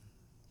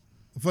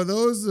 For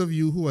those of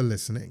you who are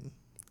listening,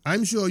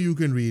 I'm sure you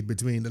can read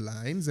between the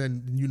lines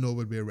and you know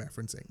what we're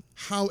referencing.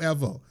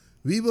 However,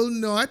 we will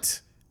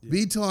not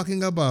be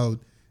talking about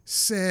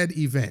said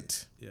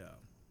event. yeah,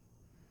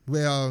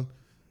 Well,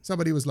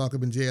 somebody was locked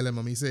up in jail and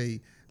mommy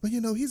say, but you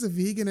know, he's a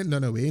vegan. And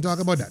no, we ain't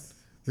talking about that.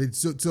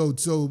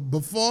 So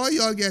before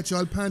y'all get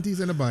y'all panties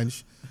in a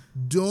bunch,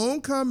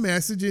 don't come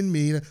messaging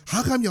me.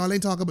 How come y'all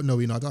ain't talking about? No,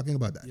 we're not talking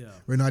about that. Yeah.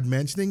 We're not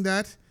mentioning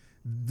that.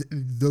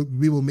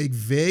 We will make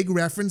vague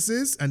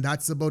references and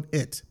that's about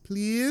it.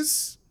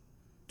 Please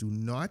do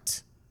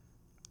not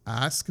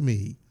ask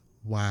me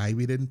why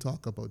we didn't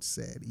talk about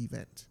said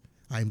event.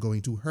 I'm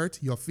going to hurt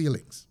your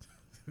feelings.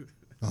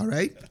 All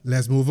right,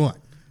 let's move on.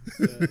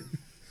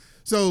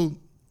 So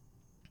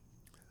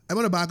I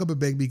want to back up a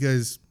bit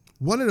because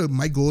one of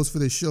my goals for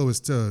this show is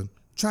to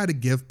try to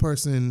give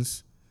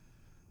persons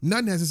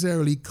not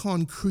necessarily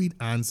concrete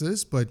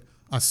answers, but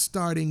a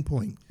starting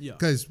point. Yeah.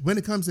 Because when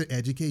it comes to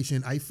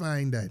education, I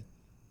find that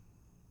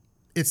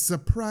it's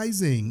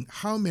surprising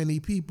how many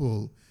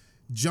people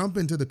jump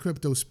into the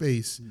crypto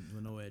space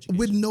with no education.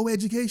 with no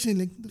education.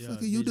 Like, the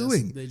fuck are you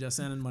doing? They just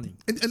sending money.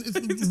 And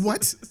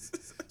what?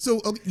 So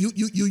okay,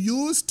 you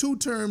used two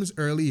terms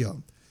earlier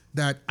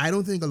that I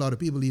don't think a lot of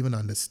people even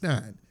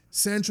understand: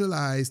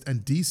 centralized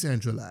and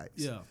decentralized.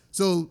 Yeah.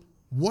 So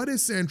what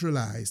is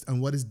centralized and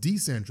what is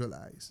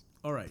decentralized?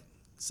 All right,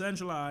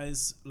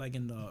 centralized, like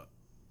in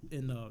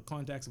the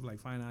context of like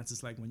finance,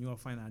 it's like when you have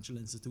financial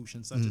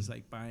institutions such as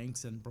like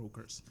banks and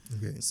brokers.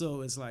 Okay.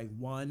 So it's like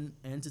one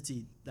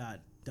entity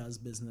that does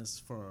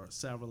business for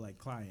several like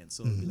clients.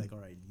 So it'll be like, all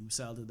right, you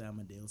sell to them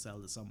and they'll sell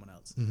to someone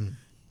else.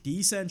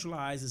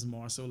 Decentralized is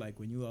more so like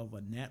when you have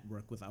a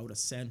network without a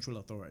central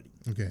authority.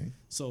 Okay.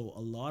 So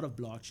a lot of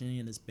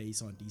blockchain is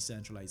based on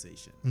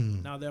decentralization.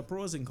 Now there are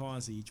pros and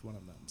cons to each one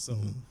of them. So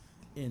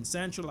in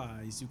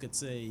centralized, you could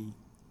say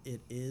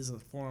it is a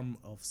form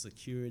of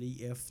security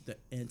if the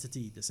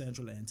entity, the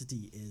central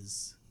entity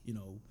is, you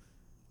know,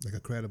 Like a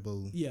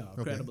credible. yeah,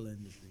 Okay. credible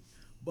industry.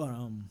 But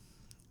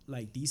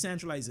like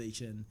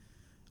decentralization,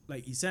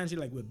 like essentially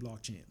like with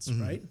blockchains,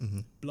 right?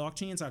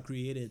 Blockchains are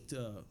created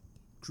to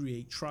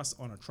create trust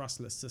on a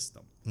trustless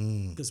system.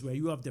 Because where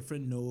you have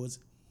different nodes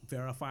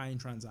verifying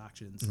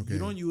transactions, Okay. you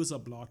don't use a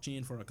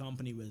blockchain for a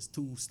company with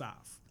 2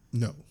 staff.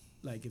 No.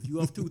 Like if you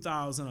have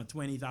 2,000 or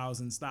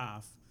 20,000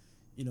 staff,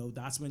 you know,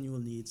 that's when you will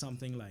need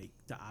something like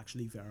to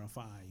actually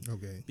verify.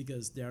 Okay.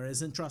 Because there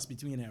isn't trust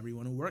between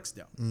everyone who works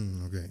there.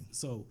 Okay.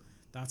 So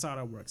that's how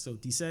that works. So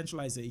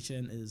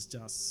decentralization is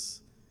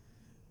just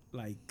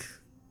like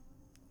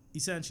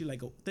essentially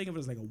like think of it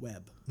as like a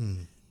web,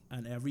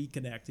 and every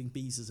connecting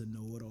piece is a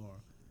node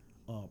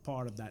or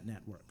part of that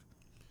network.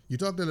 You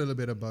talked a little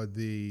bit about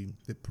the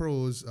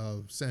pros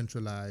of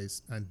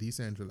centralized and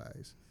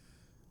decentralized.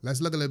 Let's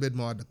look a little bit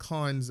more at the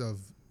cons of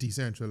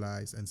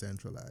decentralized and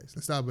centralized.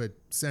 Let's start with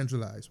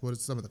centralized. What are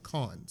some of the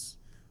cons?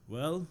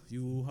 Well,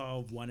 you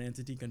have one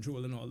entity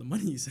controlling all the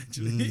money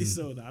essentially,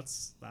 so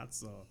that's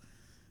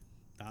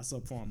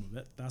a form of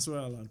it. That's where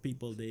a lot of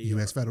people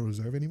U.S. Federal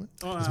Reserve, anyone?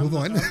 Oh, Let's I'm move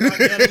on. not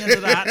getting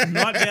into that. I'm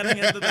not getting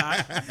into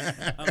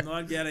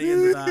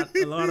that.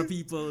 A lot of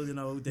people, you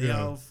know, they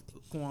Yeah. have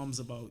qualms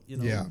about, you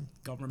know, Yeah.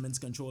 governments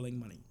controlling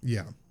money.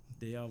 Yeah.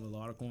 They have a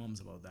lot of qualms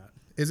about that.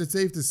 Is it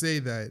safe to say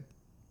that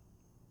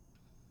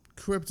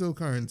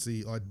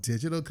cryptocurrency or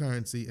digital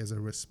currency is a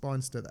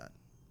response to that?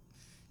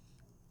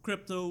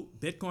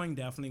 Bitcoin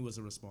definitely was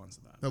a response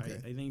to that. Okay.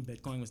 I think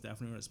Bitcoin was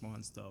definitely a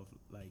response to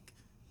like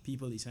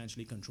people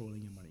essentially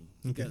controlling your money.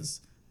 Okay.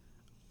 Because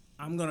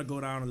I'm gonna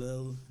go down a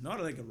little,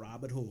 not like a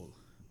rabbit hole,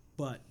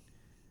 but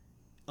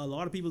a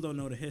lot of people don't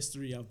know the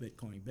history of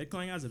Bitcoin.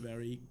 Bitcoin has a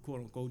very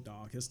quote unquote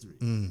dark history.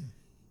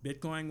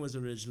 Bitcoin was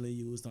originally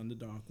used on the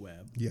dark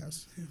web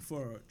Yes.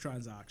 for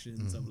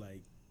transactions of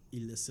like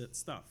illicit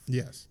stuff.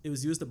 Yes. It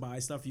was used to buy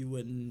stuff you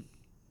wouldn't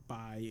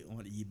buy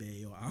on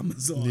eBay or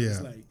Amazon. Yeah.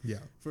 It's like, Yeah.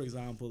 for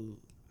example,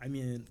 I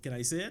mean, can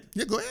I say it?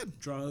 Yeah, go ahead.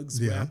 Drugs,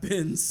 Yeah.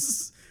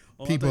 weapons,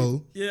 all People.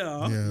 that.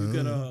 Yeah, Yeah. you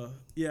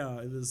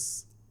could. It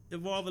was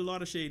involved a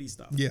lot of shady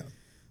stuff. Yeah.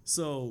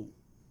 So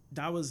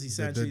that was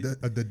essentially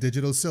The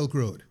digital Silk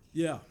Road.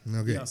 yeah.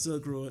 Okay. Yeah,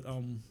 Silk Road.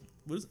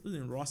 What is his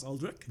name? Ross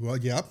Aldrich. Well,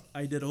 yep.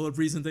 I did a whole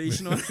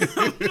presentation on him.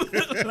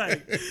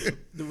 Like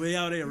the way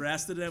how they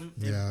arrested him.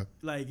 Yeah.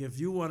 Like if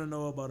you want to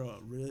know about a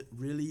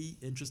really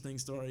interesting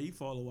story,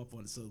 follow up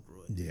on Silk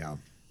Road. Yeah.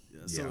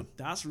 So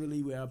that's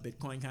really where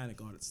Bitcoin kind of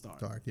got its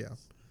start.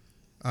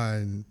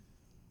 And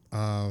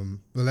well,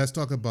 let's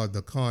talk about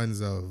the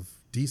cons of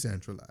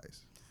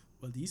decentralized.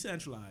 Well,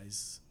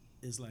 decentralized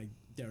is like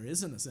there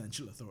is an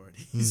essential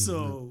authority.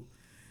 So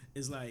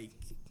it's like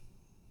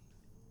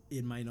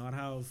it might not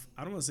have,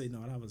 I don't want to say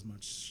not have as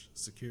much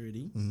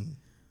security,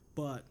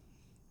 but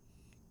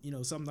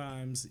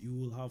sometimes you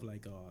will have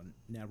like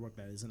a network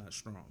that isn't as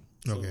strong.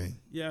 So,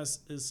 yes,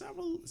 there's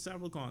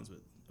several cons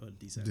with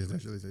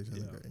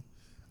decentralization.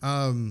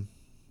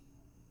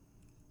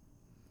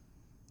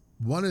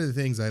 One of the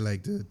things I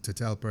like to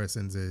tell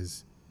persons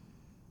is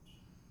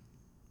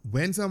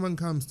when someone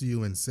comes to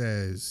you and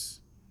says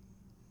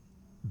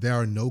there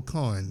are no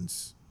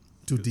cons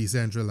to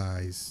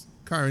decentralized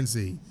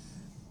currency,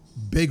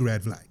 big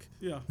red flag.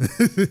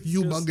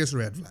 Humongous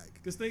red flag.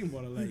 Because think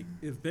about it, like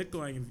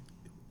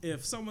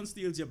if someone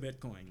steals your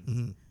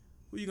Bitcoin,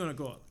 who you gonna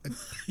call?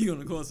 You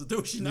gonna call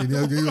Satoshi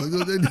Nakamoto?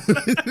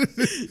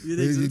 You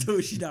think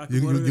Satoshi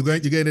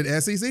Nakamoto? You getting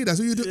an SEC? That's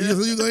what you do. That's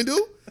what you going to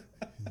do?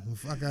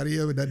 Fuck out of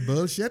here with that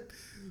bullshit.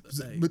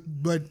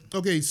 But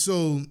okay,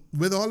 so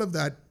with all of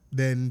that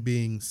then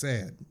being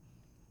said,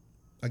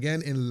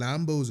 again, in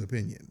Lambo's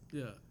opinion,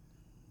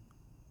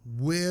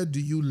 where do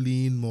you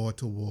lean more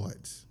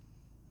towards?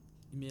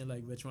 You mean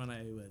like which one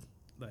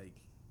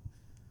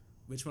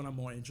which one I'm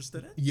more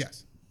interested in?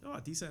 Yes. Oh,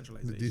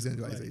 decentralization.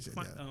 Decentralization.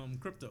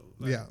 Crypto.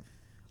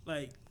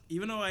 Like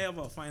even though I have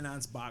a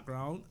finance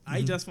background,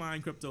 I just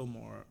find crypto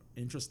more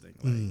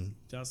interesting.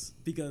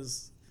 Just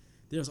because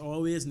there's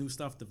always new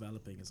stuff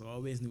developing. There's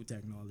always new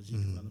technology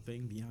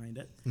developing behind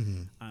it.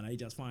 And I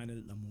just find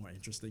it a more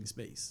interesting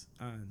space.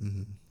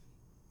 And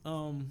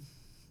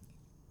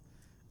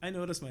I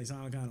know this might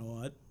sound kind of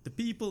odd. The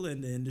people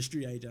in the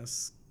industry I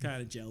just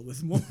kind of gel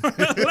with more.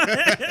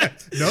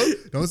 No,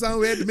 don't sound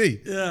weird to me.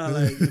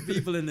 Like the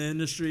people in the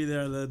industry,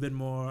 they're a little bit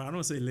more, I don't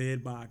want to say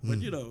laid back, but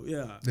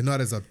they're not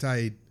as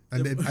uptight.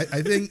 And then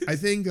I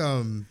think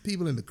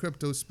people in the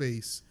crypto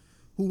space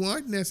who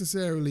aren't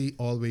necessarily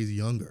always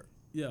younger,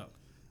 they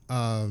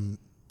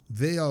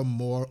are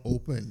more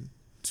open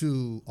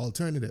to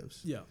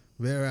alternatives.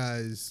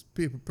 Whereas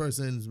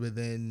persons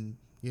within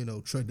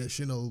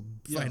traditional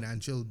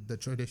financial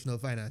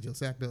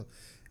sector,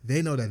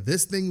 they know that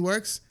this thing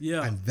works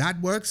and that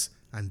works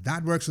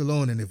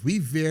alone. And if we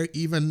veer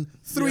even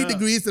 3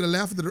 degrees to the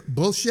left of the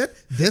bullshit,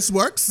 this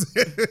works.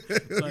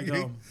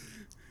 Like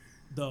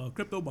the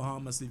Crypto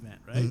Bahamas event,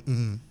 right?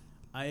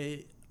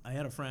 I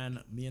had a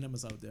friend, me and him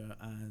was out there,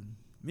 and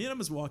me and him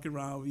was walking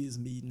around, we was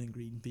meeting and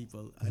greeting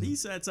people, and he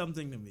said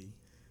something to me.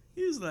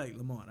 He was like,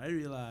 Lamont, I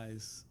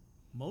realize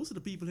most of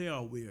the people here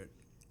are weird.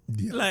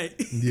 I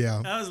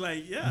was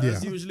like,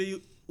 that's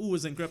usually who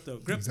was in crypto.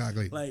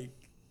 Exactly. Like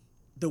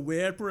the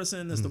weird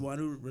person is the one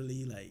who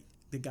really like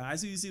the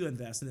guys who used to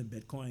invest in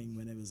Bitcoin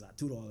when it was at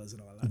 $2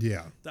 and all that.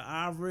 The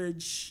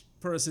average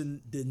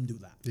person didn't do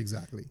that.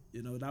 Exactly.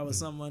 That was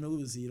someone who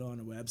was on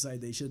a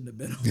website they shouldn't have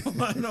been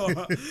on,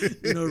 or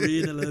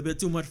reading a little bit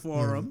too much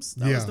forums.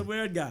 That was the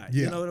weird guy.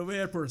 The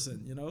weird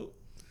person.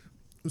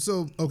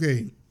 So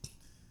okay,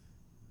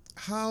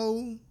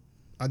 how,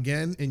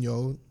 again, in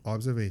your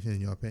observation,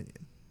 in your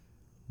opinion,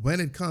 when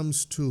it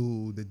comes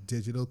to the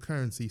digital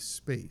currency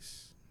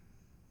space,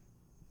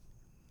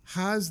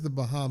 has the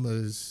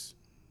Bahamas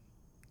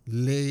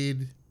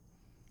laid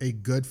a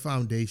good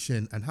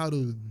foundation, and how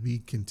do we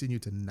continue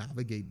to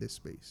navigate this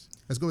space?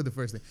 Let's go with the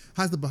first thing.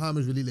 Has the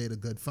Bahamas really laid a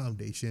good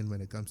foundation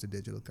when it comes to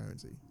digital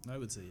currency? I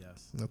would say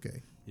yes.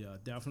 Okay. Yeah,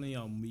 definitely.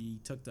 We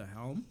took the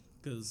helm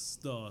because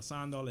the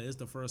Sand Dollar is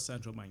the first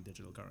central bank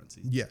digital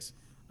currency. Yes.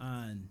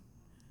 And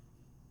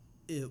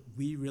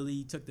we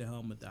really took the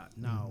helm with that.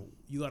 Now,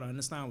 you got to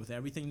understand, with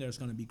everything, there's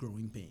going to be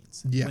growing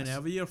pains. Yes.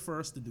 Whenever you're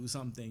first to do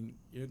something,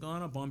 you're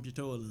going to bump your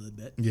toe a little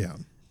bit. Yeah.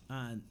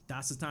 And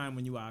that's the time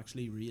when you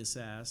actually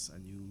reassess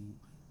and you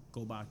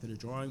go back to the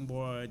drawing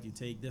board, you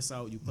take this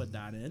out, you put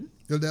that in.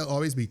 There'll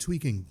always be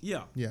tweaking.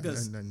 Yeah.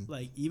 Because,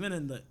 like, even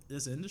in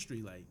this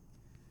industry, like,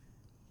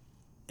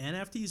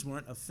 NFTs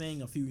weren't a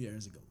thing a few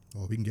years ago.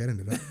 Oh, we can get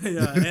into that.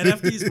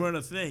 NFTs weren't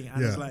a thing.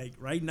 And it's like,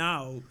 right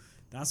now,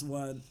 that's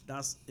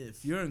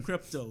if you're in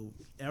crypto,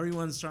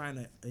 everyone's trying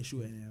to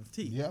issue an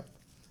NFT. Yeah.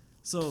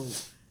 So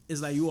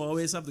it's like you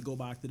always have to go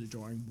back to the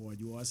drawing board.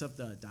 You always have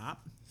to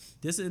adapt.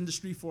 This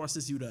industry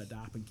forces you to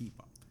adapt and keep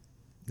up.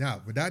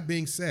 Now, with that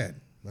being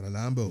said,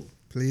 Lambo,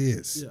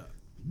 please,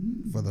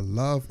 for the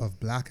love of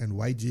black and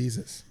white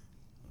Jesus,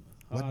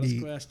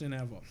 hardest question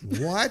ever.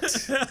 What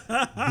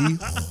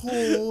the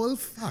whole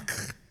fuck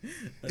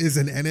is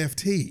an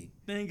NFT?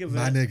 Think of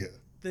my nigga.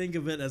 Think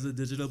of it as a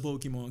digital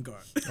Pokemon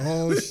card.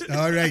 Oh,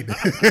 all right.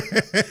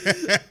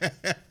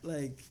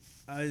 Like,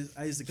 I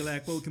used to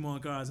collect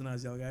Pokemon cards when I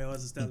was young. I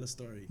always tell the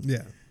story.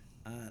 Yeah.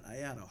 And I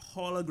had a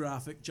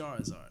holographic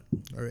Charizard.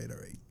 All right.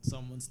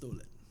 Someone stole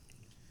it.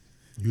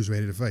 You was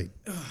ready to fight.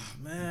 Oh,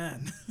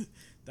 man.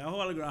 That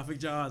holographic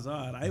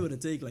Charizard, I would have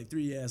taken like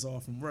 3 years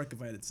off from work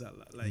if I had sell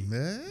that. Like,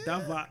 man.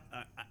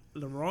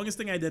 the wrongest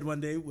thing I did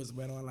one day was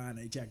went online and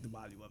I checked the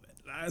value of it.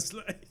 I was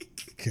like,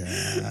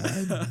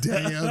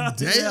 God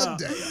damn.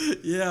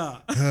 Yeah.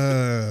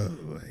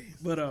 Boy.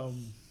 But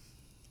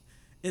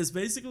it's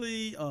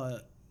basically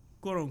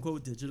quote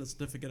unquote digital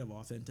certificate of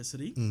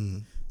authenticity.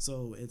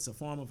 So it's a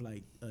form of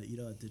like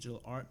either a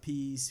digital art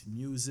piece,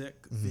 music,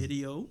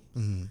 video.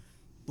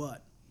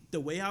 But the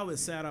way how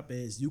it's set up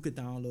is you could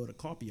download a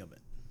copy of it.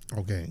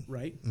 Okay.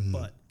 Right?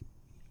 But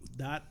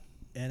that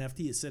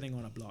NFT is sitting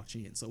on a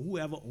blockchain. So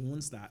whoever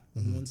owns that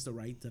owns the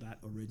right to that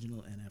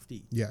original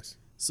NFT. Yes.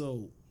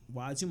 So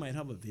whilst you might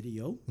have a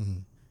video,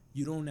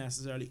 you don't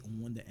necessarily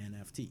own the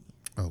NFT.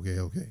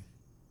 Okay.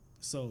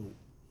 So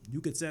you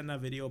could send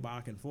that video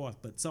back and forth,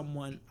 but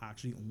someone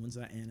actually owns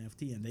that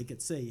NFT and they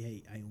could say,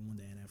 hey, I own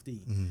the NFT.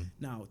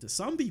 Now, to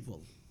some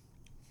people,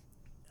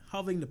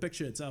 having the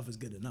picture itself is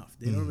good enough.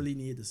 They don't really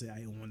need to say,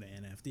 I own the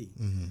NFT.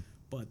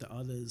 But the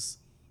others,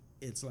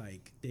 it's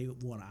like they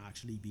want to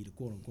actually be the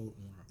quote unquote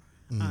owner.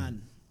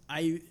 And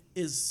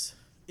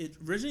it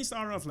originally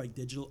started off like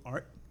digital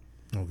art.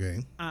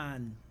 Okay.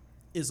 And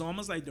it's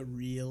almost like the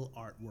real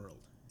art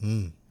world.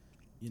 You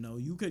know,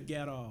 you could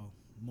get a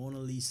Mona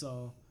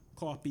Lisa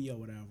copy or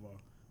whatever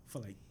for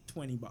like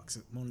 $20,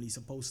 a Mona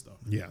Lisa poster.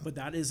 Yeah. But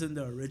that isn't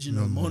the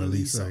original Mona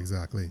Lisa.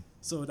 Exactly.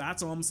 So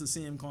that's almost the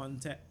same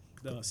context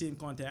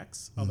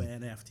of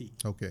an NFT.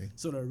 Okay.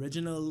 So the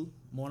original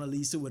Mona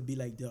Lisa would be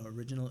like the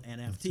original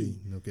NFT.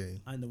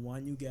 Okay. And the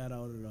one you get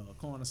out of the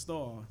corner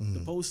store,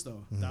 the poster,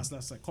 that's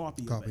a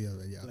copy of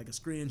it. Yeah. Like a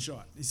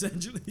screenshot,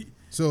 essentially.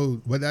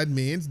 So what that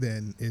means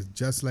then is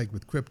just like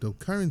with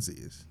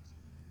cryptocurrencies,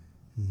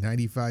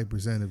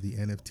 95% of the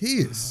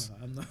NFTs.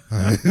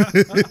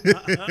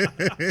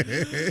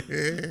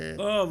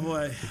 Oh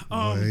boy.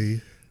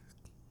 Boy.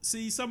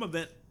 See, some of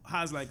it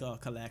has like a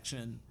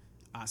collection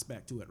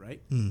aspect to it,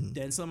 right?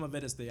 Then some of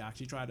it is they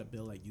actually try to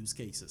build like use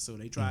cases. So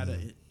they try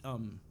to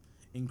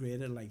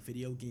integrate it like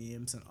video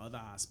games and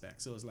other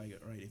aspects. So it's like,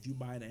 right, if you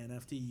buy an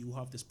NFT, you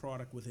have this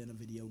product within a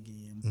video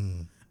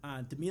game.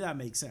 And to me, that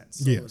makes sense.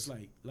 So it's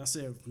like, let's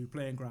say if we're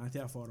playing Grand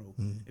Theft Auto,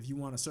 if you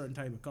want a certain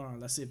type of car,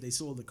 let's say if they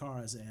sold the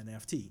car as an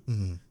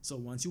NFT. So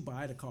once you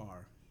buy the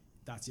car,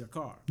 that's your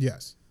car.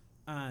 Yes.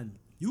 And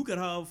you could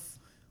have,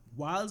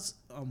 whilst,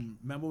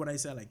 remember what I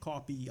said, like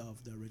copy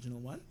of the original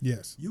one?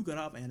 Yes. You could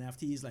have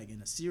NFTs like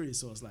in a series.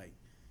 So it's like,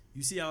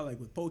 you see how like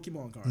with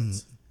Pokemon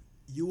cards,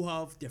 you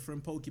have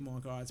different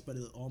Pokemon cards, but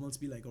it'll almost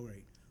be like, all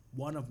right,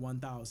 1 of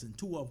 1,000,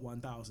 2 of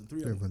 1,000,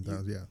 3 of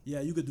 1,000.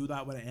 Yeah, you could do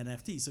that with an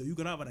NFT. So you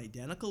could have an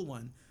identical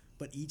one,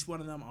 but each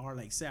one of them are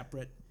like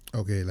separate.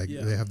 Okay, like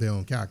they have their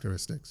own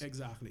characteristics.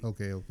 Exactly.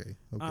 Okay.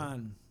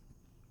 And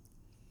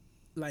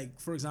like,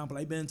 for example,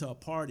 I've been to a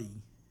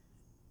party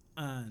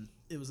and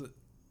it was a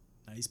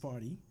nice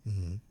party.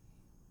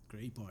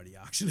 Great party,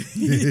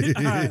 actually.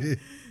 And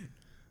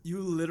you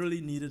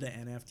literally needed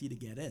an NFT to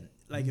get in.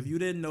 Like, if you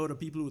didn't know the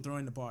people who were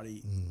throwing the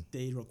party,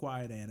 they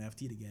required an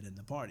NFT to get in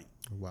the party.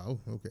 Wow,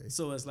 okay.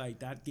 So it's like,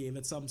 that gave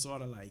it some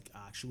sort of like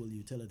actual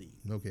utility.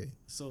 Okay.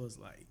 So it's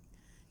like,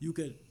 you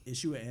could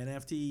issue an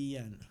NFT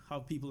and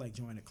have people like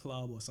join a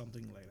club or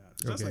something like that.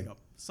 Just like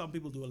some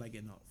people do it like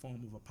in a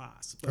form of a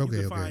pass. But you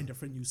can find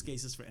different use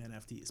cases for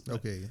NFTs.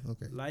 But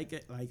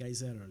like I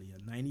said earlier,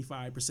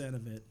 95%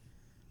 of it,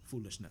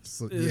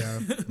 foolishness.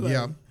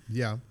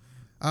 Yeah.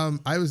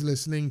 I was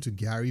listening to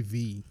Gary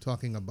Vee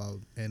talking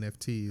about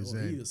NFTs.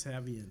 And he was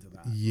heavy into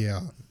that. Yeah.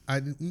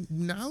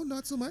 Now,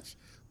 not so much,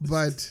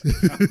 but...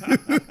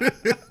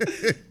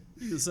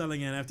 He was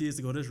selling NFTs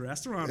to go to this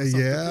restaurant or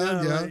something.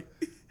 Yeah. Like,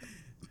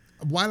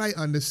 while I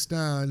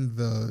understand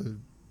the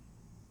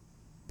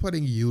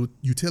putting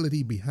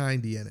utility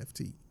behind the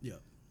NFT,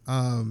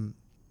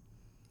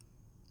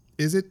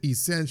 is it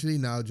essentially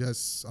now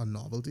just a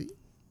novelty?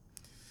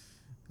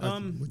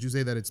 Would you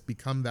say that it's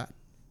become that?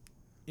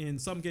 In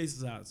some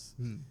cases, it has.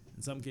 In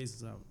some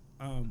cases,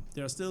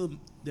 there are still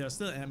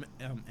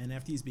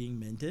NFTs being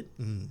minted,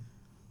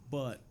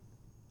 but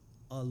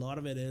a lot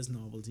of it is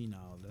novelty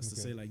now. Let's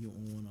just say like you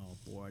own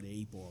a Bored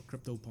Ape or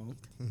CryptoPunk.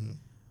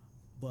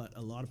 But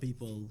a lot of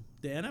people,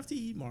 the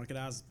NFT market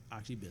has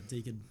actually been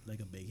taking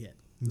like a big hit.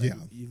 Like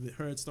you've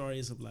heard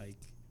stories of like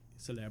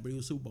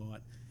celebrities who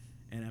bought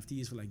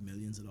NFTs for like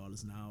millions of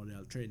dollars. Now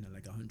they're trading at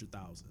like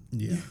 100,000.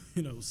 Yeah,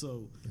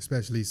 so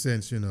especially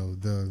since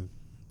the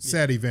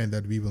sad event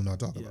that we will not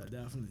talk about. Yeah,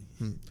 definitely.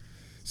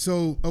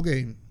 So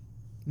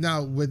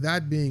now with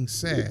that being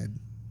said,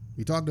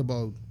 we talked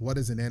about what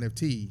is an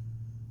NFT.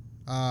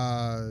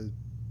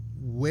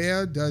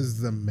 Where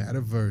does the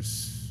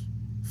metaverse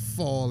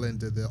fall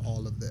into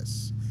all of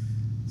this?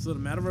 So the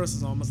metaverse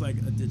is almost like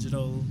a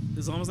digital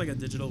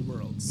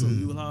world. So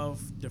you will have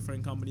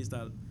different companies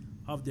that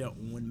have their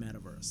own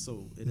metaverse.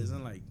 So it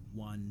isn't like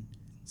one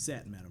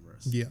set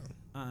metaverse. Yeah.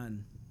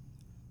 And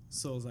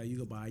so it's like you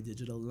could buy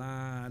digital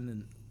land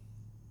and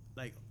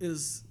like it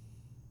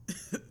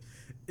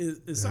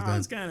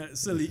sounds kind of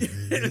silly.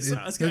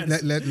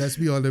 Let's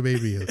be all the way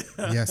real.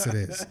 Yes, it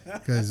is.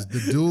 Because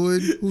the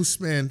dude who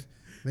spent,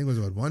 I think it was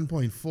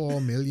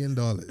 $1.4 million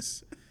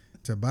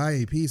to buy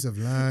a piece of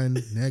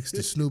land next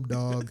to Snoop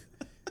Dogg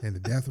in the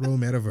death row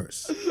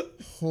metaverse.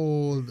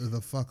 Hold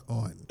the fuck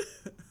on.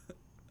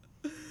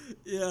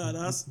 Yeah,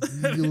 that's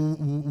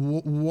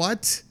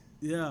What?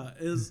 yeah.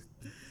 Is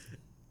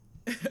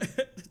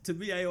to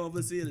me, I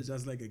always see it as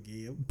just like a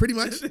game. Pretty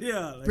much.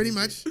 Yeah, like Pretty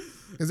much.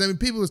 Because I mean,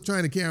 people was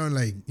trying to carry on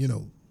like, you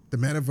know, the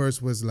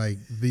metaverse was like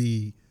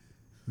the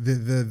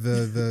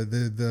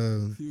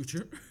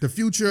future. the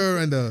future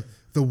and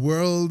the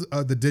world,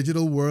 the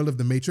digital world of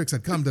the Matrix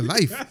had come to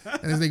life.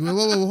 And it's like,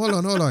 whoa, hold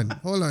on.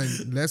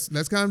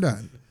 Let's calm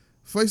down.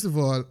 First of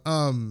all,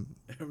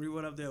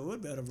 Everyone up there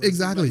would better.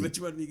 Exactly. Which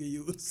one we can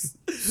use?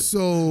 so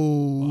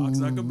Mark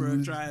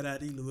Zuckerberg tried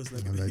that. He lose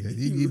like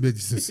he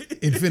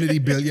infinity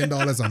 $1 billion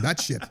on that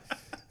shit.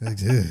 Like,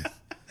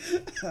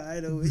 I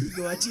know you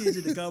go and change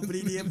the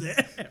company name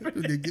there.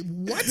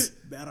 what?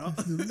 Better.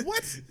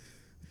 What?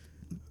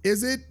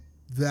 Is it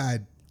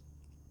that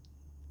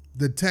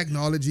the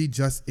technology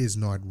just is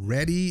not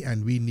ready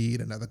and we need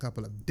another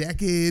couple of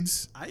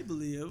decades? I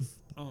believe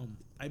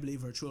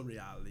virtual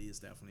reality is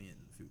definitely in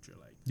the future.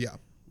 Like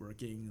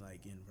working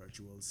like in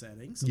virtual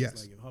settings. So Yes.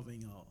 it's like you're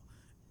having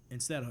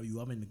instead of you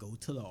having to go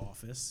to the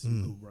office,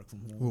 you go work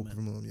from home. Work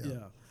from home, yeah.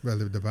 Yeah. Well,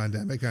 the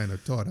pandemic kind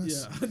of taught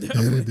us. Yeah,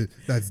 definitely.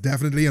 That's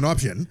definitely an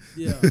option.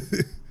 Yeah.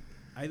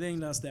 I think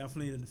that's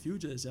definitely in the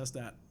future. It's just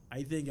that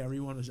I think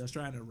everyone is just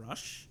trying to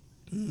rush.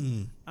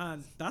 And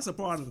that's a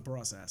part of the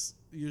process.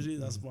 Usually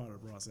that's part of the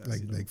process.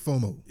 Like you know? like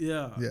FOMO.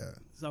 Yeah. Yeah.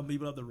 Some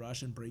people have to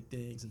rush and break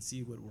things and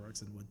see what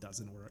works and what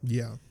doesn't work.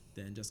 Yeah.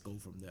 Then just go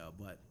from there.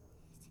 But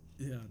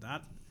yeah,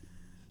 that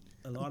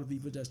a lot of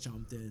people just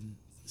jumped in.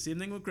 Same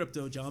thing with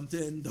crypto, jumped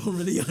in, don't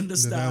really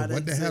understand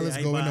what the it, hell say, is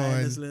I going buy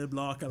on? this little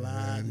block of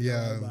land,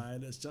 yeah. I buy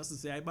it. It's just to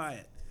say I buy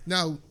it.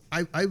 Now,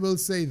 I will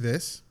say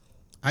this.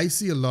 I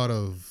see a lot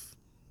of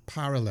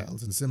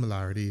parallels and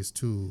similarities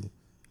to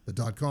the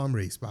dot-com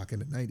race back in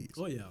the 90s.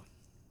 Oh, yeah.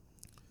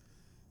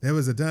 There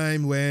was a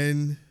time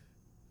when,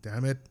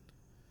 damn it.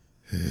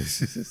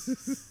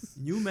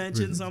 You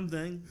mentioned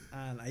something,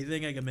 and I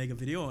think I can make a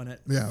video on it.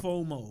 Yeah.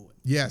 FOMO.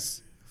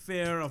 Yes.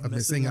 Fear of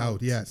Missing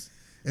out. Yes.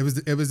 It was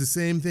the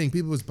same thing.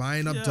 People was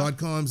buying up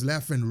dot-coms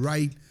left and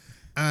right,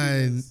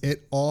 and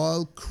it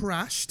all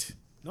crashed.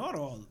 Not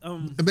all.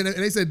 But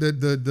they said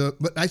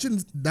but I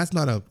shouldn't. That's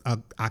not a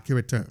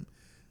accurate term.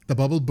 The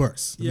bubble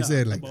burst. Let me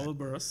say it like the bubble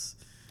burst.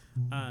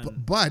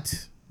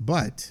 But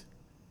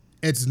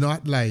it's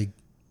not like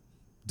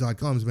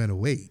dot-coms went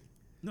away.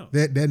 No.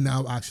 They're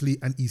now actually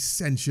an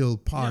essential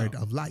part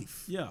of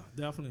life. Yeah,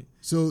 definitely.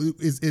 So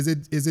is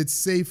it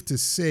safe to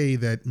say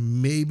that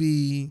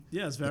maybe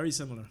Yeah, it's very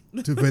similar.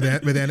 with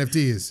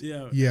NFTs?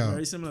 Yeah.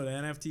 Very similar to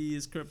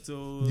NFTs,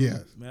 crypto,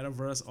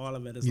 metaverse, all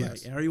of it. It's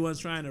like everyone's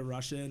trying to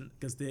rush in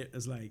because they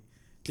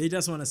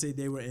just want to say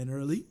they were in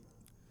early.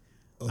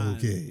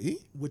 Okay. And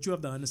what you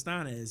have to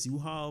understand is you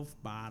have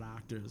bad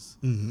actors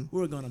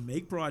who are going to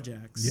make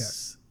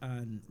projects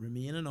and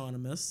remain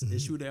anonymous,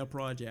 issue their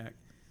project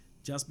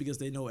just because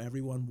they know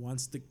everyone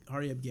wants to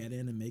hurry up, get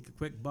in, and make a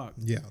quick buck.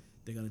 Yeah.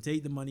 They're going to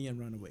take the money and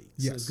run away.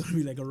 Yes. So it's going to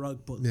be like a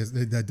rug pull. Yes,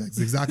 that's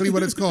exactly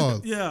what it's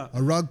called. Yeah.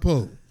 A rug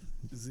pull.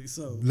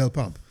 So Lil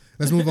Pump.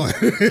 Let's move on.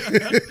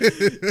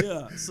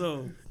 yeah.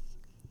 So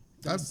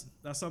that's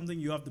something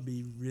you have to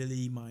be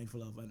really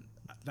mindful of. And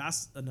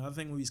that's another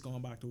thing we're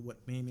going back to what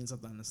means have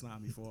to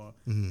understand before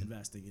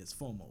investing is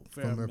FOMO.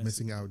 Fear of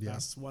missing out. Yeah.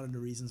 That's one of the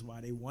reasons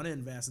why they want to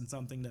invest in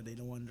something that they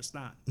don't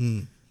understand.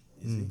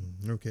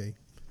 Okay.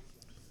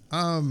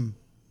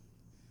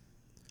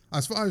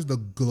 As far as the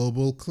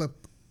global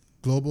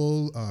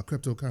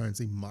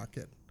cryptocurrency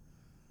market,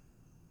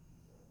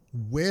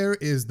 where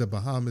is the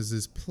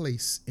Bahamas'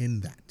 place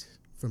in that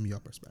from your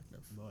perspective?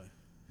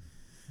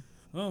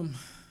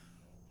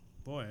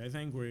 Boy, I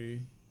think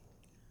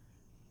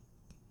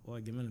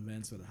given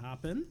events that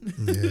happen,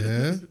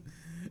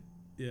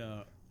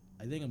 yeah,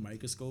 I think a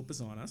microscope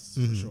is on us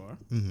for sure.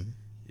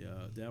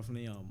 Yeah,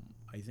 definitely.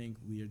 I think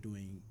we're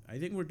doing a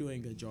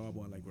good job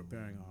on like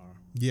repairing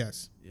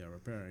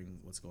repairing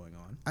what's going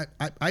on.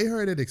 I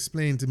heard it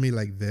explained to me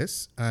like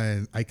this,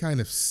 and I kind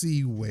of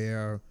see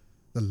where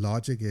the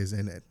logic is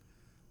in it.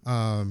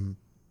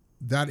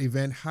 That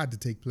event had to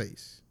take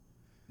place,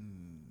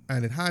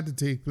 and it had to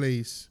take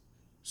place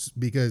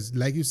because,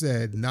 like you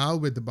said, now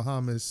with the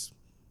Bahamas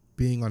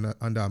being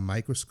under a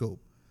microscope,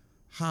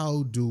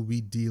 how do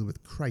we deal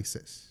with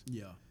crisis?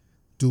 Yeah.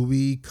 Do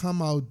we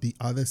come out the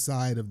other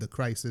side of the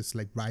crisis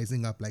like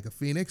rising up like a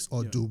phoenix,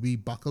 or do we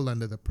buckle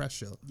under the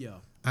pressure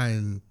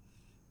and,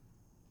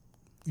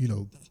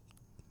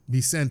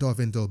 be sent off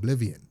into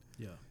oblivion?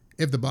 Yeah.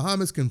 If the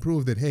Bahamas can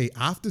prove that, hey,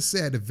 after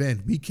said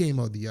event, we came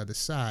out the other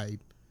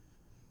side,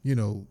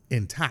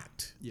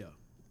 intact. Yeah.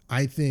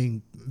 I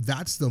think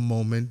that's the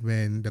moment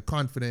when the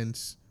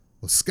confidence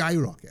will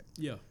skyrocket.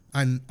 Yeah.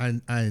 And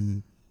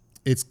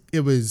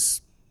it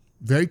was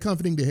very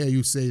comforting to hear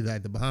you say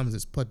that the Bahamas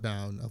has put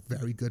down a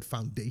very good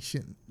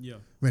foundation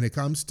when it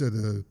comes to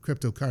the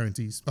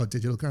cryptocurrencies or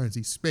digital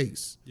currency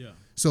space. Yeah.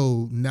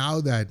 So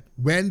now that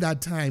when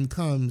that time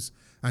comes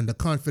and the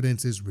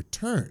confidence is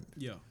returned,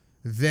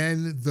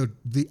 then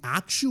the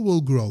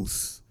actual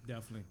growth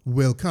Definitely.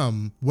 will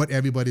come what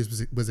everybody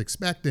was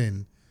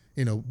expecting,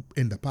 in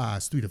the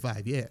past 3 to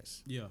 5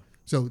 years. Yeah.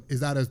 So is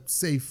that a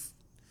safe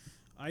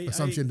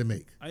assumption to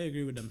make? I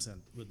agree with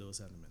with those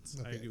sentiments.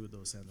 I Okay. agree with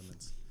those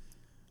sentiments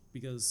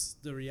because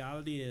the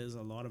reality is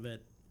a lot of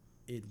it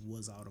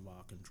was out of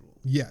our control.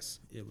 Yes.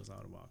 It was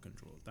out of our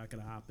control. That could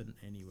happen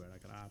anywhere.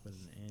 That could happen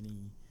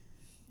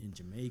in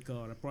Jamaica.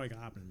 Or that probably could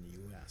happen in the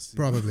U.S.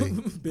 Probably.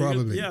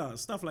 Probably. Yeah,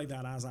 stuff like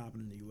that has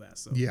happened in the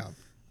U.S. So Yeah.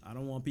 I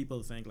don't want people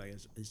to think like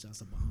it's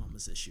just a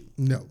Bahamas issue.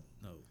 No.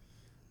 No.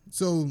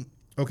 So,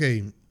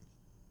 okay.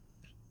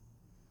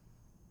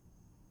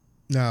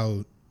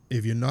 Now,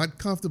 if you're not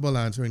comfortable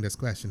answering this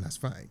question, that's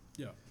fine.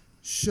 Yeah.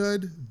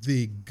 Should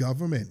the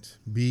government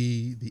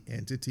be the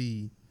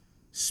entity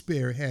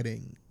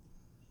spearheading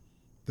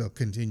the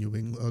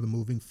continuing or the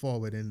moving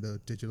forward in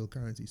the digital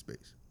currency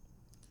space?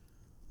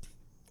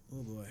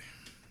 Oh boy.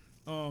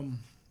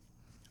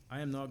 I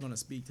am not going to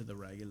speak to the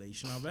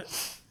regulation of it,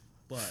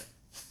 but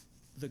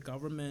the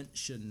government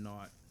should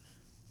not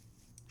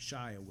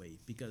shy away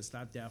because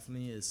that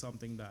definitely is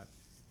something that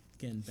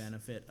can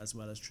benefit as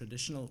well as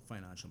traditional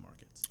financial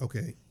markets.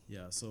 Okay.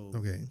 Yeah, so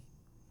Okay.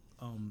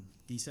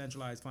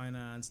 Decentralized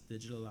finance,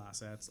 digital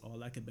assets, all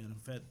that could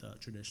benefit the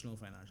traditional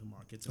financial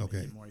markets and Okay.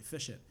 make it more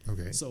efficient.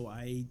 Okay. So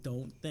I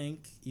don't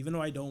think, even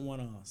though I don't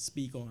want to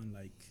speak on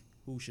like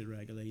who should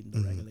regulate and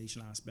the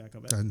regulation aspect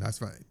of it, And that's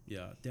fine.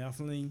 yeah,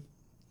 definitely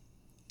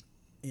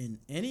in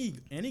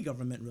any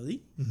government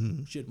really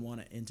should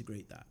want to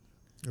integrate that.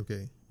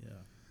 Okay.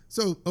 Yeah.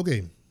 So,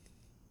 okay.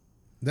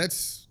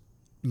 Let's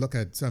look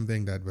at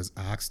something that was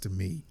asked to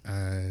me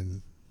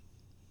and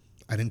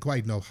I didn't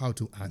quite know how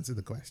to answer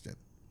the question.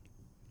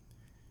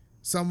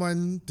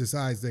 Someone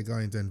decides they're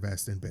going to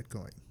invest in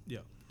Bitcoin.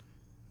 Yeah.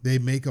 They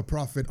make a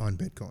profit on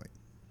Bitcoin.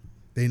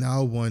 They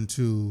now want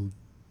to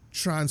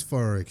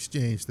transfer or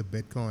exchange the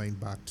Bitcoin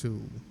back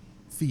to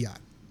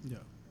fiat. Yeah.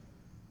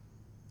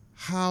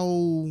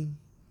 How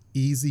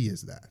easy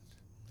is that?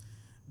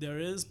 There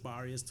is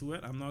barriers to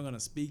it. I'm not going to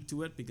speak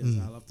to it because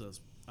I'll have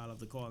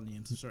to call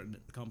names of certain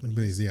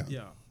companies. Yeah.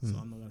 Yeah. So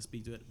I'm not going to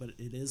speak to it, but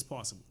it is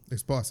possible.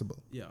 It's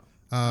possible. Yeah.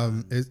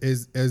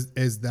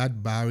 Is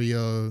that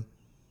barrier,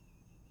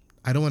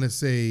 I don't want to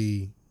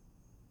say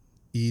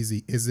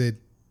easy. Is it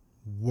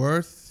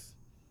worth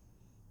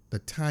the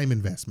time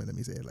investment? Let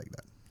me say it like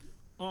that.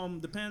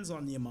 Depends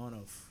on the amount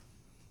of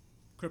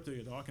crypto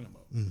you're talking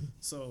about.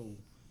 So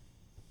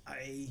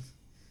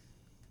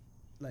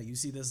you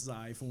see this is an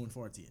iPhone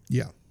 14.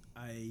 Yeah.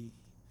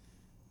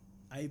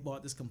 I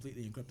bought this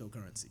completely in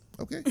cryptocurrency.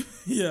 Okay.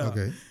 Yeah.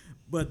 Okay.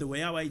 But the way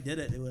how I did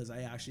it was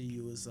I actually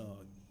used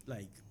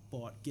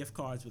bought gift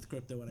cards with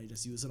crypto and I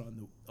just use it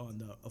on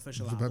the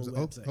official Apple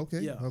website. Okay.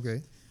 Yeah.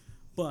 Okay.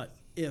 But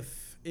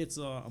if it's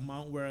a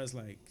amount whereas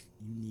like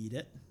you need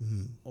it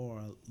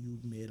or you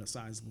made a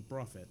sizable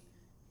profit,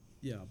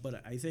 yeah.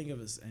 But I think if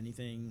it's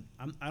anything,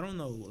 I don't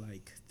know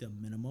like the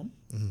minimum,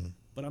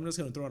 but I'm just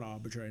gonna throw an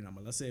arbitrary number.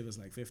 Let's say if it's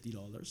like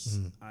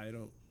 $50. I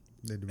don't.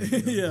 That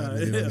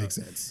don't make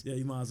sense. Yeah,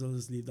 you might as well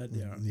just leave that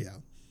there. Yeah.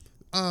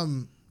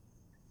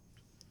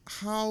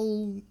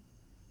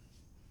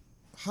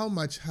 How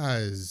much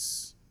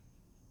has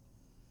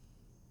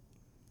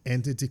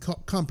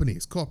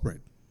companies,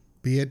 corporate,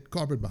 be it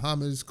corporate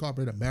Bahamas,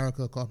 corporate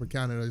America, corporate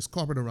Canada, it's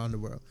corporate around the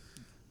world,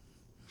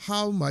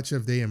 how much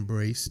have they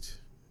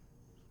embraced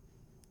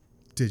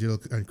digital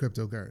and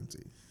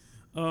cryptocurrency?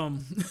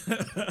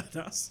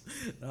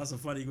 That's a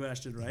funny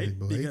question, right? Hey,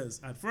 boy.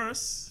 Because at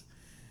first,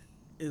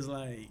 it's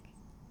like,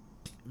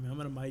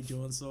 remember the Mike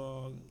Jones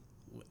song?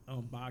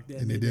 Back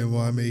then, And they didn't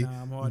want me.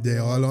 Now I'm hard They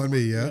to all on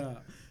me, yeah. Yeah.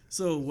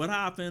 So what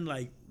happened,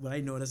 like what I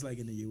noticed like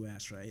in the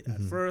US, right?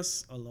 At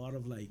first, a lot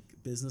of like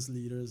business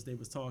leaders, they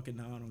was talking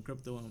down on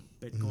crypto and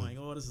Bitcoin.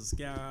 Oh, this is a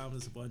scam,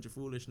 this is a bunch of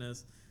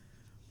foolishness.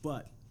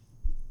 But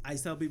I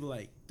tell people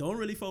like, don't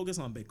really focus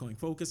on Bitcoin,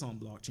 focus on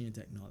blockchain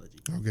technology.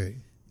 Okay.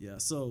 Yeah.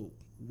 So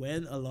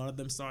when a lot of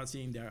them start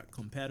seeing their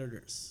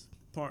competitors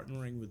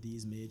partnering with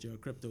these major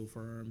crypto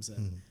firms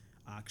and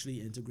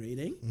actually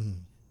integrating,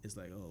 it's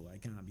like, oh, I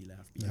can't be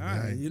left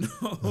behind, you know.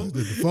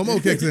 The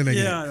FOMO kicks in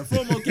again. Yeah, the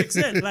FOMO kicks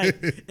in. Like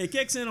it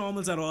kicks in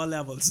almost at all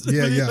levels.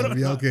 Yeah.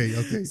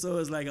 Okay. So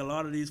it's like a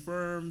lot of these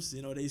firms,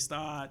 you know, they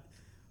start,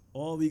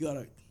 we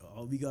gotta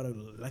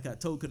like at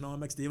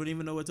tokenomics. They don't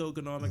even know what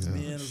tokenomics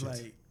means. It's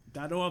like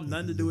that don't have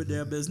nothing to do with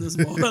their business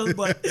model,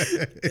 but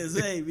it's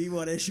hey, we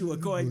want to issue a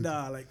coin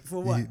now, like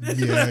for what?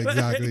 Yeah,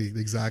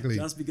 exactly.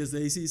 Just because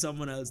they see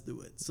someone else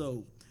do it.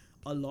 So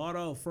a lot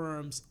of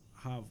firms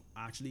have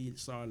actually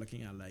started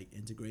looking at like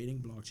integrating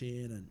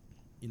blockchain and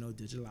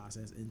digital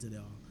assets into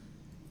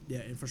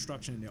their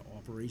infrastructure and their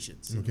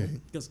operations. You know?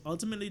 Because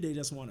ultimately they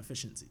just want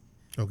efficiency.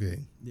 Okay.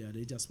 Yeah,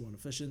 they just want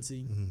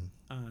efficiency,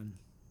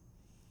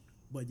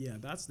 but yeah,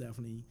 that's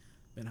definitely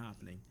been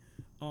happening.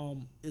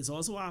 It's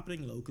also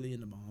happening locally in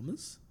the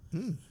Bahamas.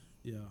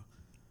 Yeah.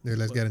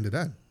 Let's get into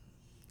that.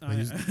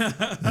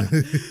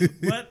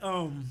 But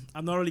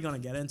I'm not really gonna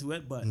get into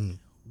it. But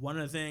one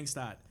of the things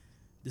that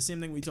the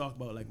same thing we talk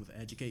about, like with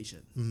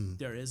education,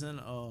 there isn't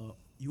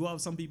you have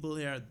some people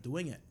here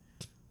doing it,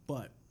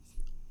 but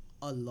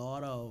a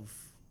lot of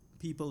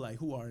people like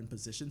who are in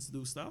positions to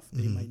do stuff,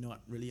 they might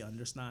not really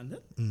understand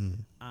it,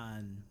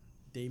 and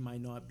they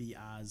might not be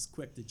as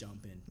quick to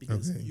jump in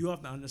because you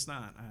have to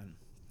understand. And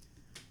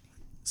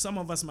some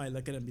of us might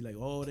look at it and be like,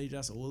 oh, they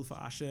just old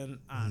fashioned,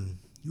 and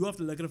you have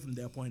to look at it from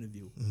their point of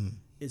view.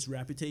 It's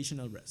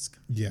reputational risk.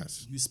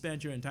 Yes. You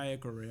spent your entire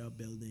career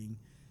building.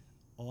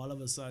 All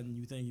of a sudden,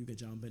 you think you could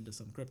jump into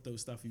some crypto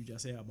stuff you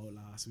just heard about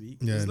last week.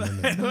 Yeah, it's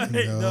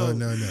no.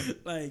 no.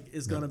 Like,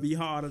 it's going to be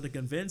harder to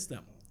convince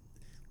them.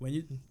 When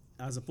you,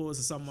 as opposed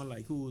to someone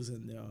like who's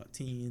in their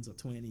teens or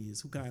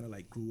 20s, who kind of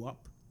like grew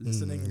up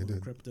listening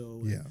about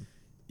crypto. And,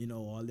 you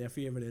know, all their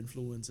favorite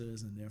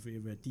influencers and their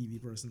favorite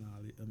TV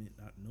personality. I mean,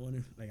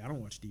 I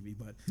don't watch TV,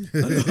 but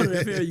a lot of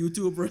their favorite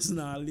YouTube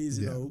personalities,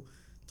 you know,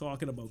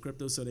 talking about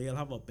crypto, so they'll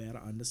have a better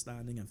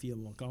understanding and feel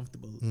more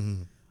comfortable.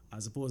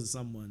 As opposed to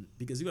someone,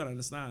 because you gotta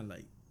understand,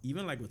 like,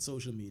 even like with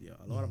social media,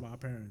 a lot of our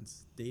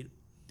parents, they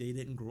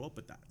didn't grow up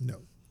with that. No.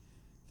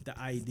 The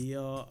idea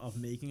of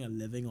making a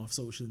living off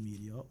social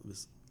media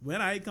was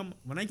when I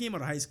came out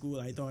of high school,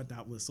 I thought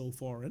that was so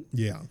foreign.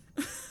 Yeah.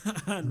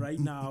 And right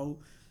now,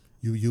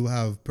 you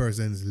have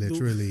persons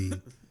literally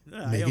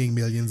making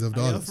millions of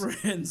dollars. I have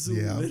friends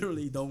who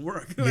literally don't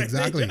work. Like,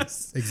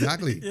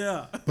 exactly.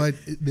 Yeah. But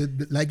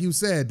like you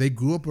said, they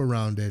grew up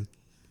around it.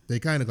 They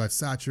kind of got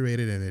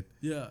saturated in it.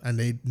 Yeah. And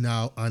they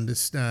now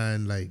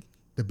understand like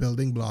the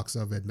building blocks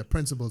of it and the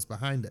principles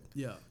behind it.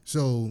 Yeah.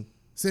 So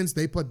since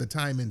they put the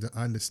time in to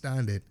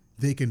understand it,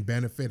 they can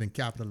benefit and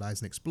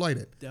capitalize and exploit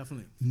it.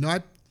 Definitely.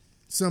 Not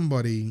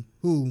somebody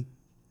who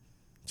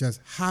just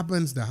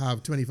happens to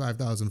have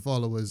 25,000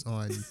 followers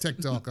on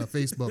TikTok or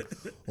Facebook.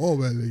 Oh,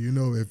 well, you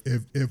know,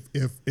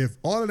 if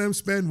all of them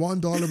spend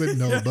 $1 with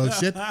no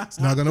bullshit,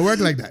 it's not going to work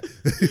like that.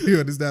 You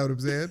understand what I'm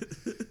saying?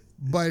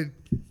 But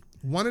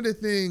one of the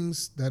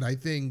things that I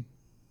think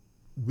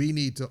we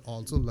need to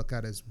also look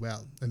at as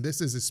well, and this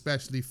is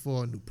especially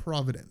for New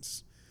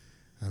Providence.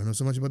 I don't know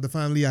so much about the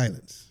Family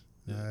Islands.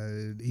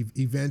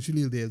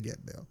 Eventually they'll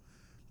get there.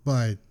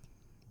 But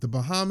the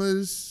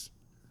Bahamas,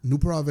 New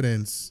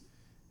Providence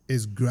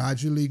is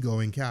gradually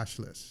going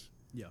cashless.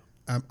 Yeah.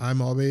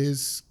 I'm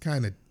always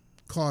kind of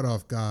caught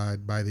off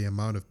guard by the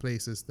amount of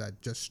places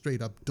that just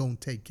straight up don't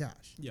take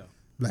cash. Yeah.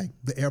 Like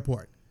the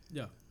airport.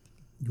 Yeah.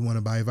 You want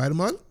to buy a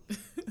vitamin?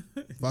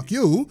 Fuck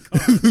you.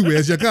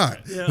 Where's your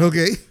card? Yeah.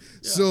 Okay. Yeah.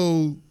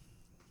 So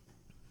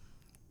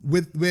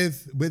with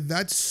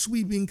that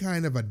sweeping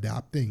kind of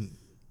adaptation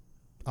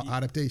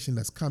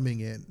that's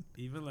coming in.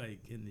 Even like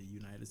in the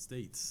United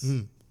States.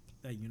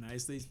 Like United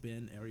States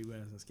been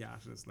everywhere as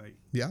cashless. Like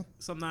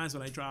sometimes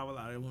when I travel,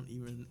 I don't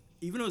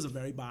even though it's a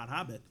very bad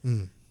habit,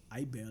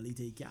 I barely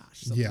take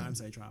cash.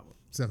 Sometimes I travel.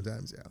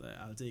 Sometimes, yeah. Like,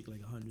 I'll take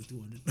like $100,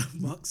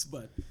 $200,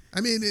 but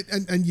I mean,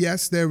 and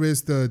yes, there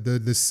is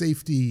the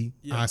safety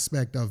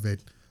aspect of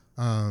it.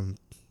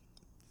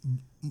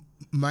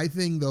 My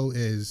thing though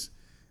is,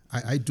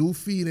 I do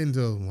feed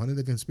into one of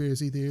the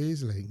conspiracy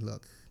theories. Like,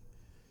 look,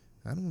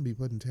 I don't want to be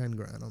putting 10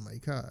 grand on my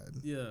card.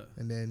 Yeah.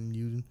 And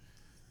then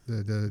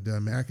the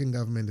American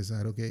government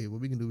decide, okay,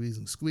 what we can do is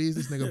squeeze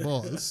this nigga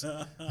balls,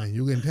 and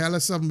you can tell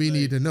us something we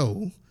need to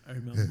know. I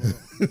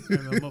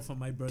remember for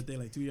my birthday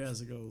like 2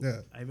 years ago,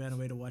 I ran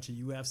away to watch a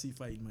UFC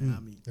fight in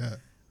Miami.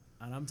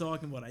 And I'm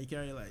talking about I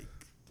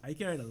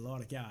carried a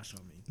lot of cash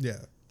on me. Yeah.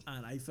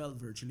 And I felt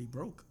virtually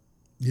broke.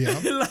 Yeah.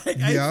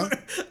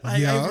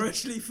 I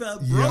virtually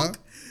felt broke.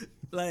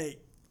 Like,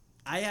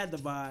 I had to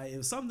buy, it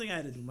was something I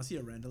had to do, must be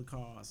a rental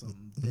car or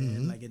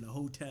something, like in a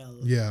hotel.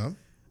 Yeah.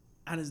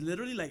 And it's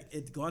literally like,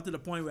 it got to the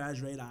point where I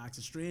was ready to ask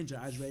a stranger,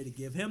 I was ready to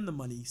give him the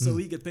money so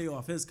he could pay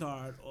off his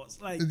card. Or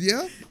like,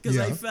 because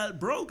I felt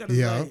broke. And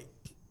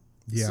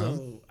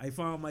so I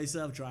found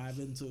myself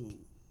driving to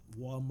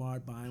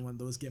Walmart, buying one of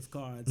those gift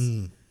cards,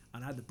 and I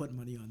had to put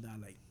money on that.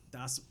 Like,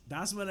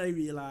 that's when I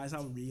realized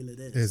how real it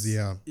is.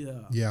 Yeah.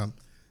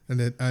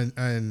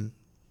 And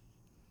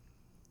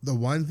the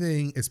one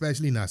thing,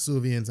 especially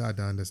Nasuvians, had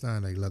to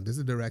understand, like, look, this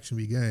is the direction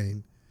we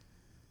going.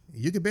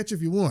 You can bet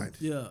if you want.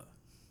 Yeah.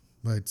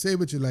 But say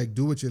what you like,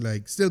 do what you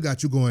like, still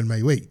got you going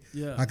my way.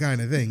 Yeah. That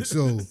kind of thing.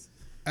 So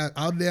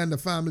out there in the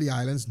Family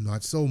Islands,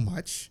 not so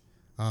much.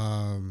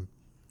 And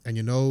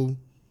you know,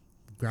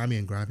 Grammy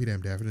and Grampy,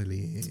 them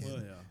definitely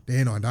they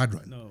ain't on that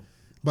run. No.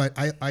 But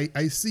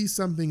I see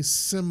something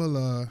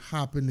similar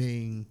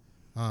happening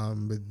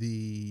with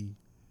the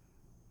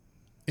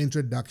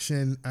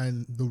introduction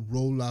and the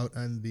rollout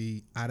and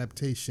the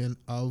adaptation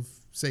of,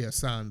 say, a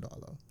sand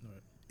dollar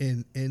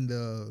in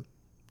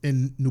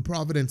New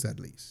Providence, at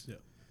least. Yeah.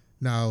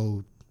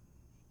 Now,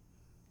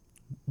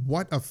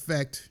 what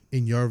effect,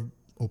 in your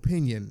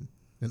opinion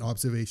and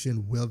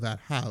observation, will that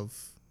have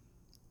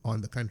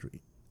on the country,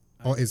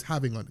 or is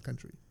having on the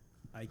country?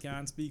 I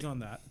can't speak on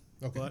that.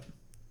 Okay. But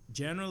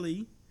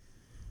generally,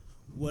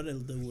 what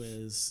it'll do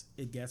is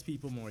it gets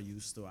people more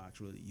used to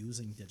actually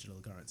using digital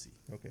currency.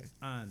 Okay.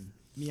 And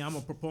me, I'm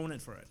a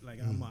proponent for it.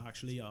 Like, I'm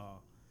actually,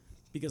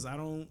 because I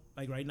don't,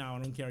 like right now, I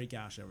don't carry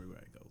cash everywhere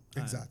I go.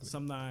 Exactly. And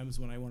sometimes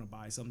when I want to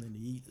buy something to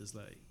eat, it's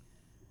like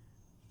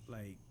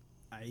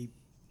I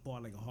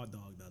bought like a hot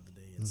dog the other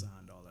day in $7.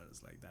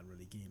 was like, that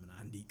really came in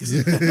handy. 'Cause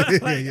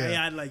like, Yeah.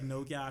 I had like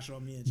no cash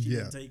on me and she Yeah.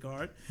 didn't take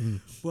card.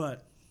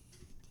 But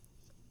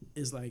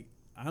it's like,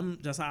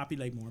 I'm just happy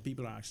like more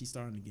people are actually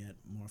starting to get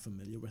more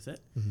familiar with it.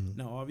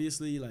 Now,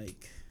 obviously,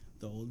 like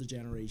the older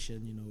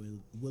generation, you know,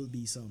 will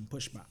be some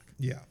pushback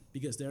Yeah.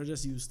 because they're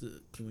just used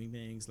to doing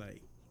things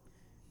like,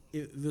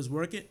 if it was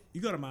working,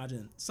 you gotta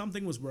imagine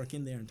something was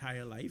working their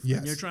entire life, Yes.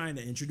 and you're trying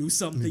to introduce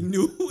something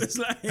new. It's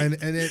like,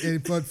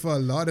 And for a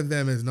lot of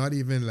them, it's not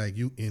even like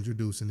you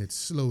introducing it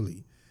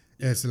slowly.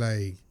 It's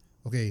like,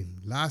 okay,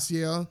 last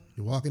year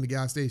you walk in the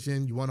gas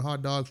station, you want a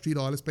hot dog,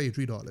 $3, pay you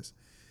 $3.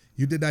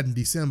 You did that in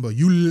December.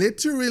 You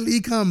literally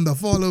come the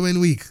following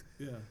week,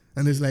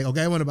 and it's like,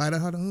 okay, I want to buy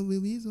that hot dog. Oh,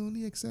 we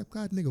only accept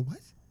card, nigga. What?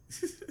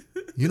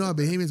 You know,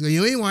 Bahamians go,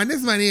 you ain't want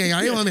this money. You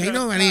ain't want to make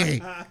no money.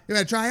 You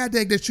better try. I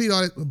take this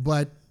 $3,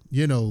 but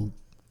you know,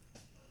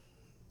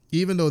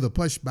 even though the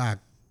pushback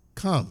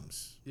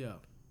comes,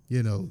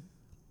 you know,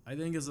 I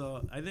think it's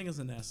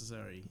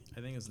necessary.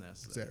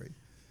 necessary.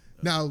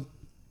 Now,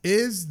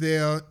 is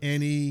there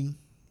any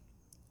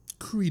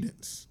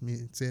credence, let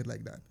me say it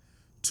like that,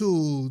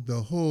 to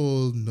the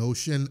whole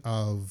notion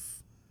of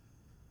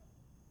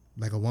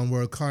like a one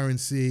world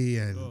currency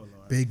and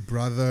Big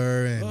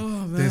Brother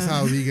and this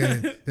how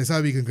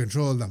we can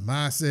control the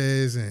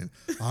masses and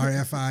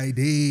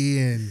RFID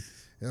and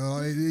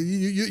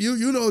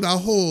you know the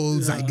whole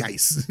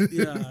zeitgeist.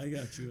 Yeah, I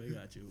got you.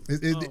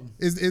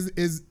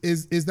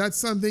 Is that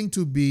something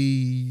to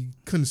be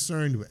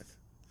concerned with?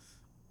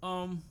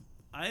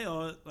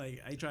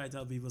 I try to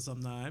tell people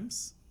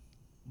sometimes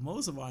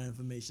most of our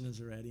information is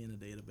already in a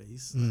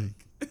database.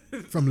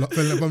 Like from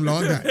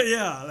long time.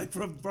 Yeah, like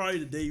from probably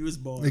the day you was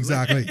born.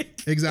 Exactly. Like,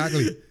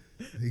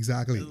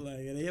 Exactly. Like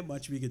it ain't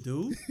much we could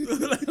do.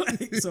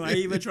 So I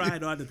even try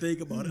not to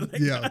think about it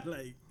like that.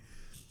 Like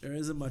there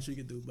isn't much we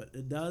can do, but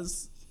it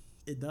does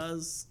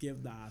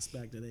give the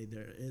aspect that, hey,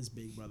 there is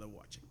Big Brother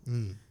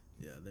watching.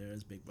 Yeah, there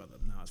is Big Brother.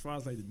 Now, as far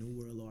as like the New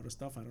World Order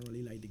stuff, I don't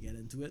really like to get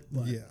into it.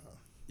 But yeah.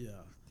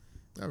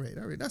 All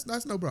right.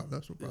 That's no problem.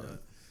 That's no problem. Yeah.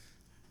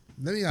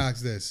 Let me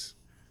ask this: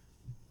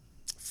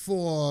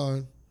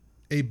 for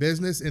a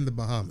business in the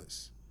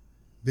Bahamas,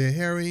 they're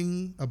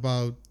hearing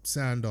about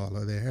sand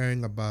dollar. They're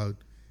hearing about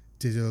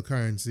digital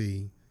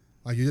currency.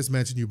 You just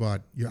mentioned you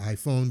bought your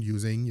iPhone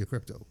using your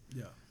crypto.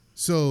 Yeah.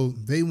 So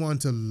they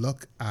want to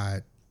look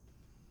at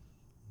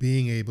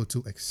being able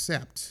to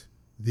accept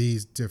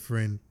these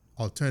different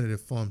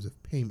alternative forms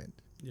of payment.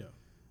 Yeah.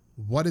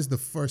 What is the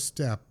first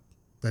step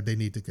that they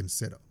need to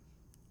consider?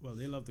 Well,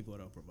 they love to go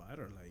to a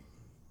provider like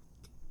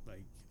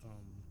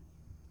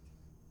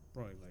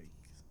probably like,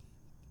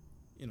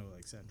 you know,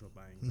 like central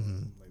bank or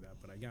something like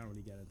that. But I can't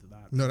really get into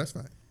that. No, that's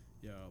fine.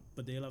 Yeah,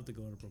 but they love to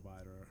go to a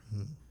provider.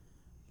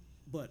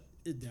 But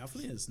it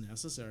definitely is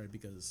necessary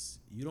because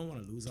you don't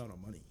want to lose out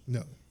on money.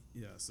 No.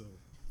 Yeah, so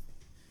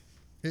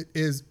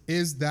is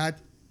that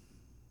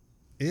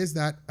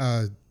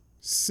a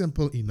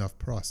simple enough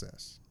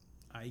process?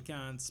 I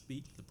can't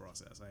speak to the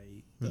process.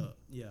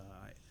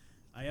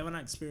 I haven't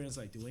experienced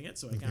like doing it,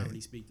 so I can't really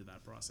speak to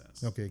that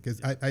process. Okay,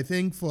 because I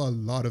think for a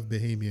lot of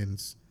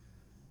Bahamians,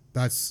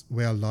 that's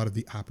where a lot of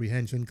the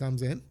apprehension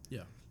comes in.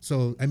 Yeah.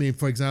 So, I mean,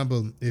 for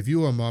example, if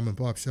you were a mom and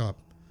pop shop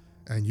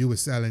and you were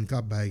selling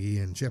cup baggy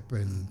and chip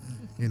and,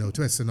 you know,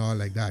 twists and all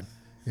like that,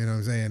 you know what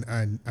I'm saying?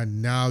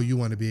 And now you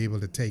want to be able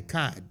to take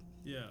card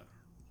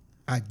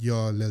at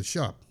your little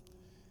shop.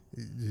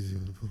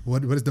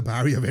 What is the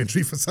barrier of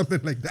entry for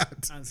something like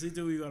that? And see,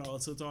 too, we got to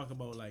also talk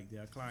about like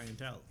their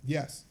clientele.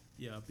 Yes.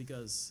 Yeah,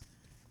 because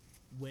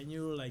when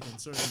you're like in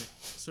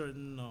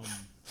certain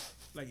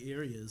like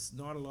areas,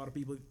 not a lot of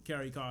people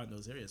carry card in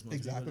those areas.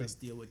 Most people just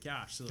deal with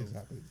cash, so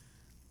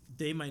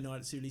they might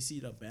not really see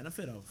the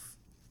benefit of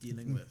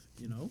dealing with,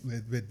 you know,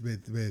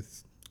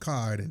 with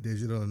card and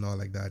digital and all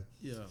like that.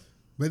 Yeah.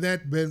 With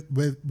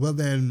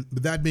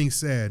that being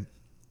said,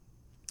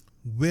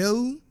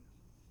 will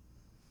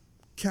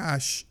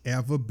cash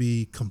ever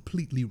be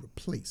completely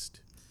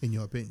replaced, in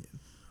your opinion?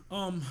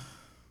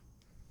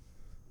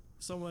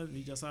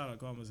 We just had a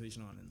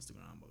conversation on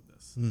Instagram about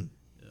this. An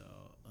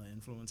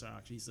influencer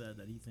actually said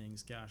that he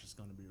thinks cash is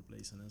going to be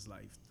replaced in his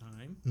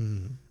lifetime.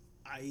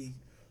 I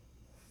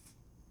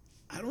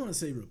don't want to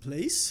say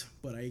replace,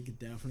 but I could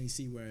definitely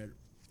see where,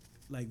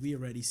 like, we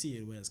already see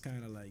it where it's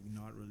kind of like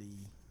not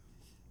really.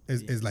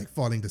 It's like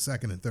falling to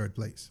second and third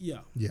place.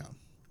 Yeah. Yeah.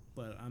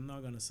 But I'm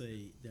not going to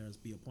say there's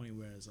be a point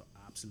where it's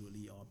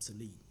absolutely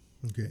obsolete.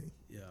 Okay.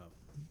 Yeah.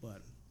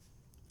 But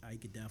I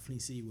could definitely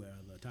see where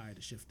the tide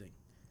is shifting.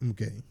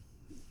 Okay.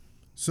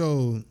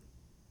 So,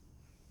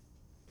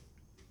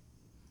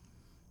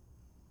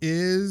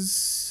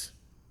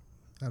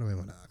 how do I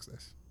want to ask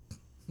this?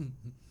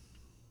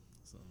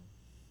 So,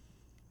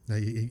 now,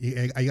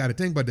 I got to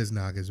think about this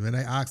now, because when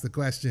I ask the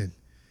question,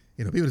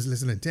 you know, people just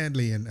listen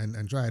intently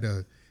and try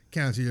to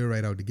cancel you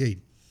right out the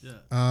gate.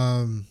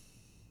 Yeah.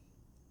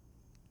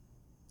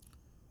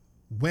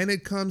 When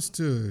it comes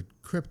to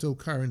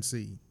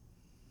cryptocurrency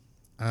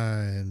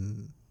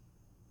and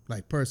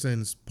like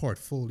person's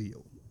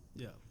portfolio,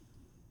 Yeah.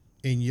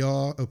 in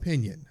your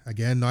opinion,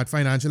 again, not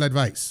financial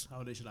advice,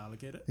 How they should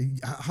allocate it?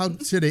 how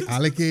should they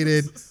allocate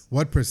it?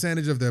 What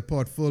percentage of their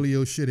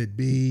portfolio should it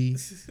be,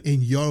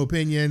 in your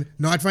opinion?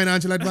 Not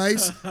financial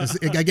advice.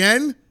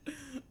 Again,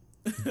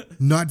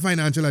 not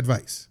financial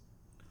advice.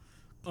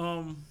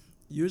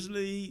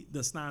 Usually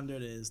the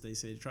standard is they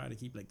say try to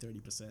keep like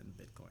 30% in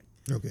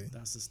Bitcoin. Okay.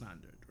 That's the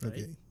standard, right?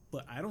 Okay.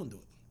 But I don't do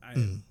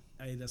it.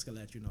 I just gonna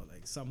let you know,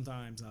 like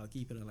sometimes I'll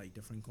keep it in like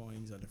different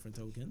coins or different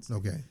tokens.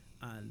 Okay.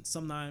 And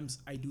sometimes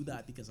I do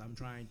that because I'm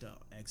trying to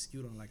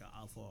execute on like an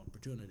alpha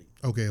opportunity.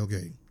 Okay.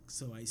 Okay.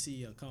 So I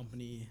see a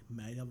company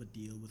might have a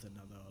deal with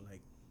another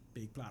like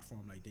big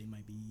platform, like they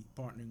might be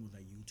partnering with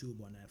like YouTube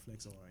or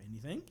Netflix or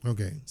anything.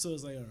 Okay. So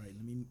it's like, all right,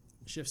 let me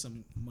shift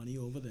some money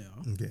over there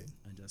Okay.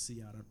 and just see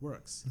how that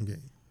works. Okay.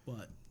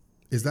 But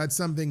Is that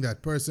something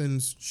that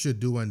persons should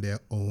do on their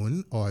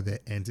own, or are there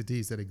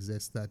entities that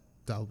exist that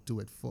do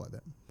it for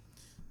them?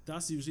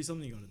 that's usually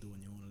something you gotta do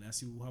on your own,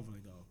 unless you have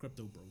like a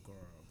crypto broker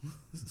or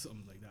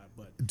something like that.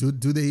 But Do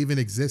they even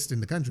exist in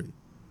the country?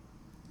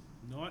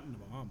 not in the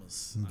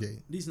Bahamas. Okay.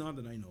 At least not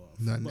that I know of.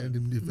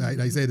 None. But,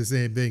 I say the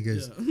same thing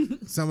because yeah.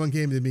 someone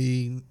came to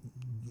me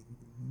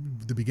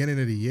the beginning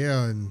of the year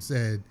and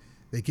said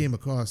they came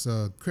across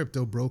a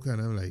crypto broker,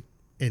 and I'm like,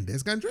 in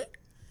this country?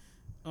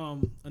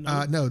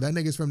 Another, No, that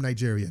nigga's from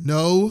Nigeria.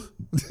 No.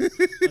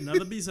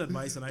 another piece of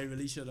advice, and I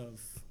really should have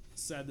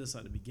said this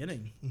at the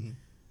beginning.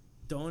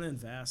 Don't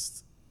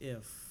invest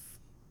if,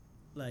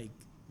 like,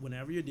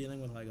 whenever you're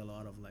dealing with like a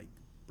lot of like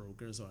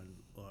brokers or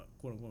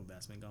quote unquote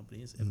investment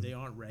companies, if they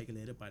aren't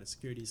regulated by the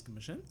Securities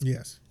Commission,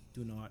 Yes.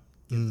 do not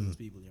give those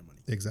people your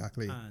money.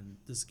 Exactly. And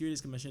the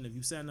Securities Commission, if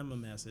you send them a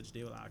message,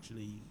 they will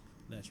actually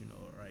let you know,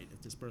 all right,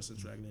 if this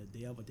person's regulated,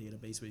 they have a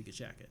database where you can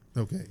check it.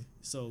 Okay.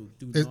 So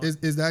do Is,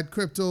 not is that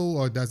crypto,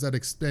 or does that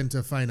extend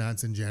to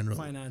finance in general?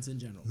 finance in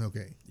general.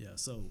 Okay. Yeah.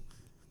 So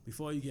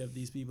before you give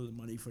these people the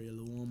money for your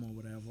loan or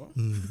whatever,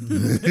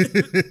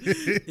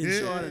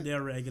 ensure that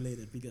they're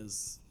regulated,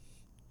 because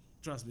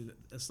trust me,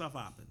 stuff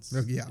happens.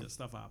 Yeah.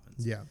 Stuff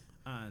happens. Yeah.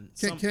 And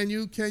Can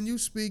you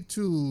speak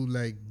to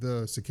like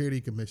the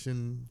Security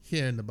Commission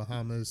here in the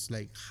Bahamas,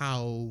 like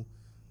how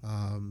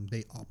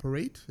they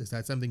operate? Is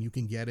that something you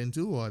can get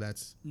into, or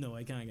that's no,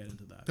 I can't get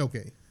into that.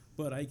 okay?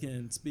 But I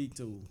can speak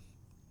to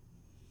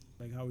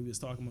like how we was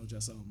talking about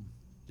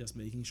just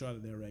making sure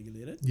that they're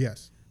regulated,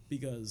 Yes.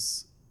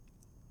 because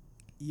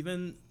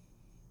even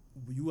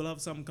you will have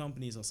some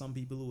companies or some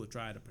people who will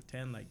try to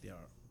pretend like they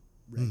are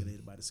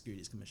regulated by the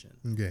Securities Commission.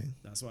 Okay.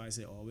 That's why I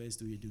say always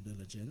do your due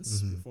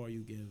diligence before you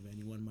give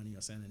anyone money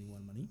or send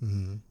anyone money,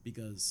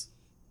 because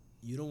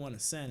you don't want to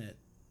send it,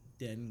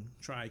 then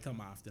try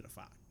come after the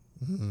fact.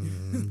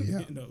 Yeah.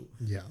 You know?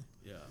 Yeah.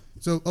 Yeah.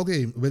 So,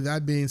 okay, with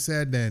that being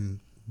said, then,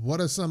 what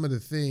are some of the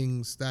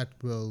things that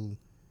will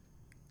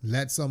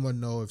let someone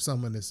know if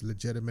someone is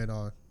legitimate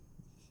or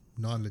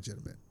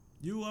non-legitimate?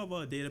 You have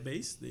a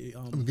database. They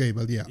Okay,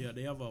 well, yeah.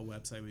 they have a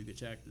website where you can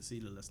check to see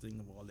the listing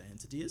of all the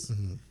entities.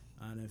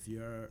 And if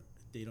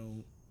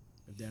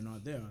they're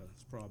not there,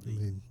 it's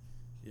probably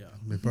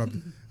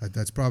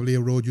That's probably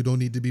a road you don't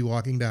need to be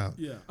walking down.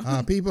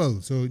 Yeah.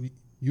 People, so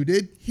you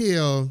did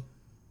hear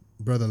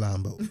Brother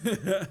Lambo.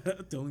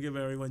 Don't give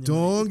everyone your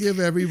Don't money. give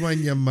everyone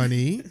your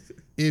money.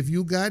 If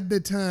you got the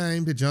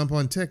time to jump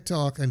on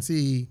TikTok and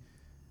see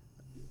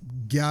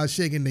gals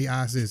shaking their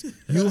asses,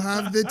 you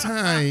have the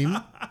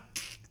time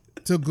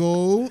to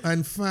go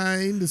and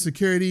find the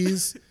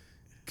Securities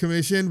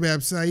Commission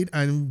website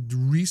and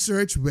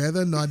research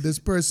whether or not this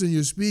person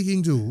you're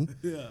speaking to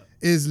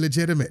is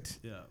legitimate.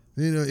 Yeah.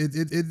 You know,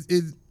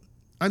 it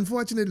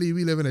unfortunately,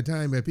 we live in a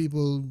time where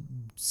people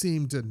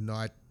seem to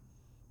not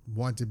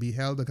want to be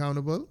held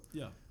accountable.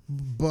 Yeah.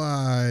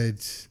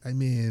 But I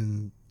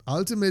mean,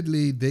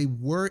 ultimately, they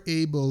were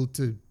able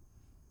to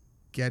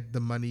get the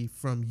money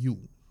from you.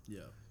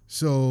 Yeah.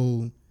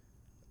 So,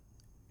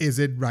 is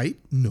it right?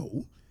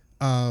 No.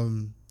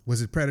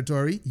 Was it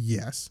predatory?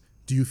 Yes.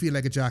 Do you feel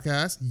like a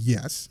jackass?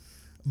 Yes.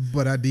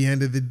 But at the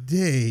end of the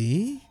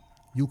day,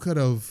 you could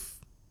have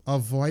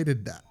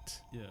avoided that.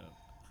 Yeah.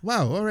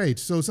 Wow. All right.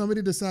 So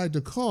somebody decided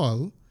to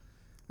call,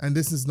 and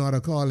this is not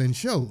a call-in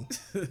show.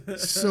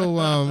 So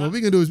what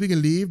we can do is we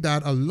can leave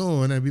that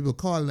alone, and we will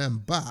call them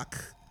back.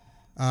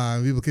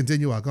 We will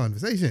continue our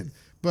conversation.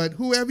 But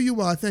whoever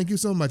you are, thank you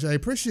so much. I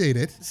appreciate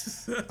it.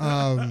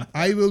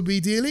 I will be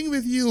dealing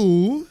with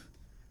you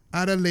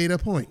at a later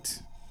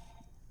point.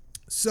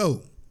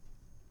 So,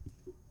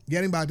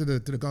 getting back to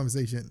the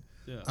conversation.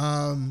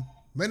 Yeah.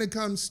 When it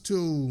comes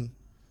to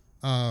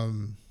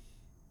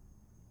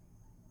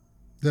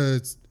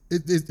is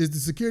the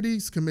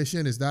Securities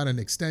Commission, is that an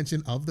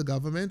extension of the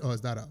government, or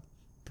is that a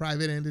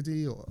private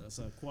entity, or That's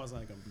a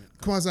quasi-government.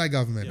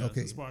 quasi-government? Yeah,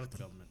 Okay. it's part of the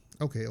government.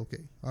 Okay.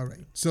 All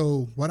right.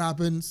 So what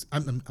happens?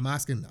 I'm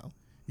asking now.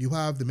 You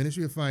have the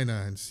Ministry of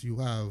Finance, you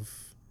have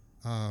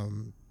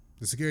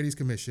the Securities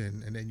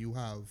Commission, and then you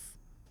have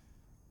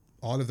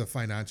all of the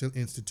financial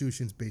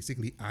institutions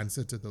basically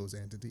answer to those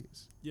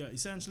entities. Yeah,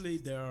 essentially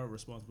they are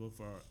responsible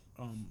for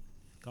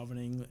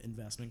governing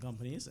investment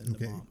companies in the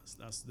Okay. Bahamas.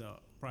 That's the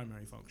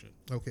primary function.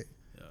 Okay.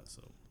 Yeah,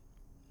 so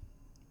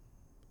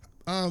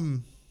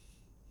Um.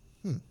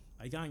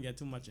 I can't get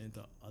too much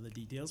into other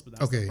details, but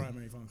that's the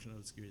primary function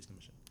of the Securities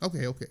Commission.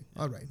 Okay.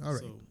 All right.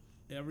 So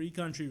every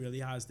country really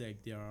has their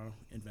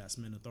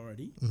investment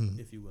authority,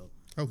 if you will.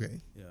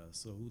 Okay. Yeah.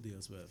 So who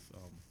deals with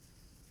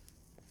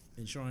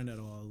ensuring that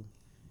all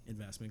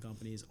investment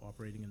companies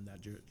operating in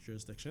that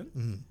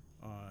jurisdiction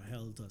are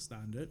held to a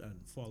standard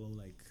and follow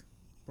like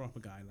proper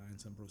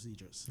guidelines and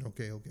procedures.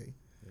 Okay.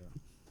 Yeah.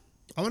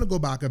 I want to go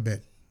back a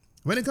bit.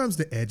 When it comes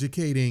to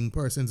educating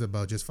persons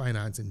about just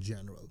finance in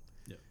general,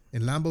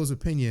 in Lambo's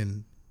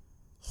opinion,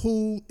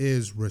 who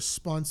is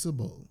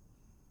responsible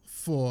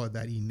for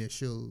that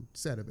initial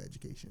set of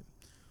education?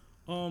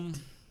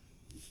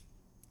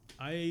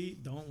 I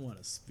don't want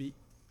to speak.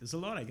 There's a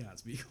lot I can't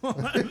speak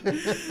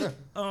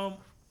on.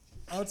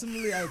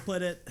 Ultimately, I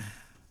put it,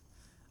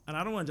 and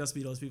I don't want to just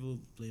be those people who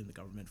blame the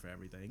government for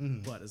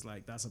everything, but it's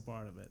like that's a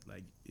part of it.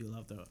 Like you'll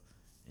have to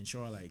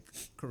ensure like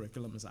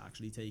curriculum is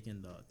actually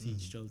taken to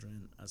teach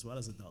children as well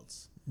as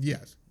adults.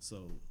 Yes.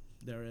 So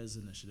there is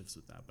initiatives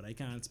with that, but I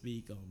can't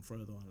speak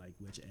further on like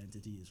which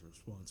entity is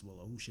responsible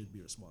or who should be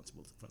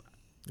responsible for that.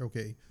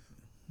 Okay.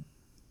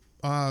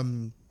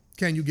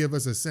 Can you give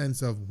us a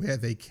sense of where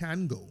they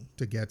can go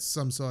to get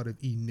some sort of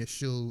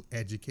initial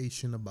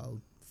education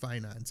about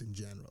finance in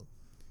general?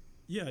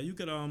 Yeah, you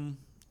could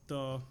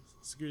the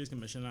Securities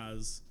Commission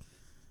has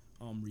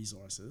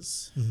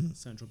resources.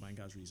 Central bank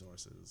has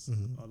resources.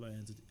 Other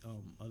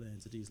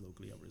entities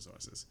locally have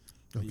resources.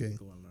 Okay. You can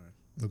go and learn.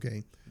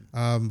 Okay.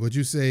 Would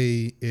you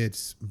say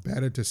it's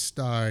better to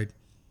start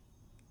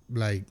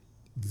like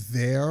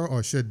there,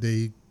 or should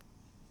they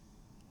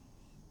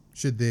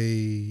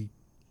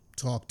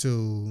talk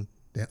to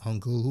their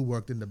uncle who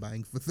worked in the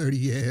bank for 30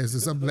 years or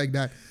something like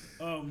that?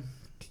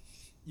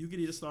 You could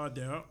either start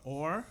there,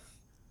 or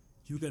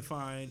you could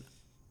find,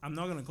 I'm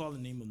not going to call the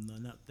name of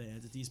none of the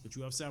entities, but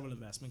you have several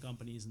investment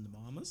companies in the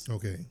Bahamas.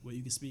 Okay. Where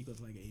you can speak with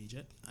like an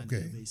agent. And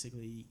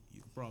basically,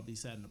 you could probably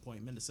set an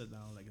appointment to sit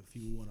down, like if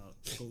you want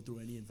to go through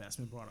any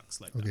investment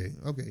products like that.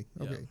 Okay.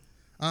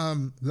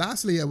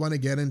 Lastly, I want to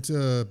get into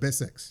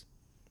BISX.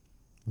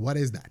 What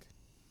is that?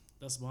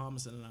 That's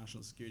Bahamas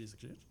International Securities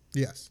Exchange.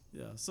 Yes.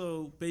 Yeah.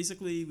 So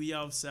basically, we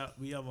have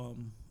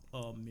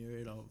a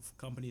myriad of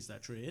companies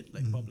that trade,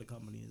 like public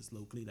companies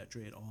locally that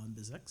trade on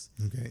BizX.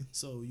 Okay.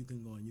 So you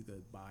can go and you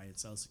could buy and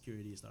sell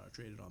securities that are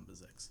traded on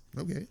BizX.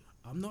 Okay.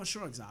 I'm not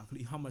sure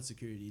exactly how much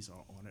securities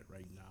are on it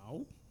right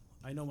now.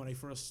 I know when I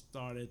first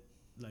started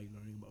like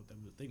learning about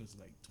them, I think it was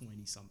like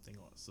 20 something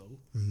or so.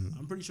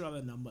 I'm pretty sure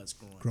that number is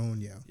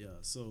growing. Yeah. Yeah.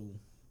 So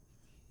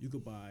you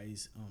could buy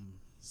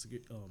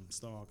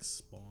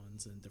stocks,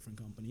 bonds, and different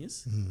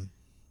companies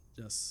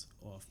just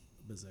off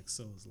BizX.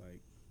 So it's like,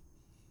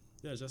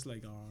 yeah, just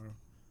like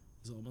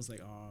it's almost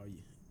like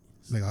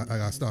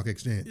our stock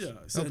exchange. Yeah,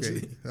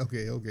 essentially.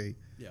 Okay.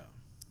 Yeah.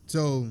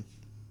 So,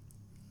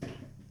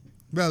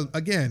 well,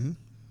 again,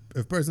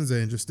 if persons are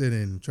interested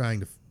in trying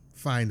to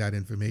find that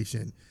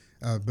information,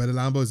 Brother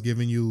Lambo is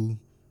giving you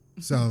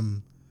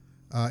some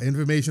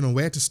information on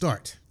where to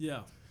start.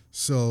 Yeah.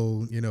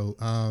 So,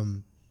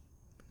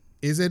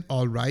 is it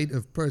all right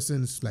if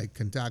persons like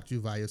contact you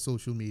via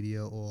social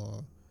media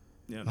or?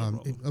 Yeah,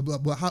 no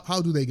problem. But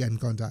how do they get in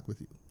contact with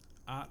you?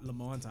 At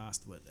Lamont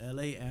Astwood,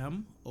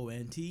 LamontAstwood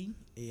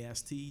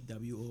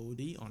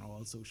on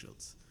all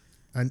socials.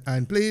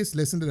 And please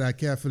listen to that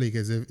carefully,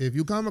 because if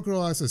you come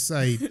across a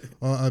site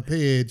or a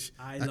page,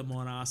 I am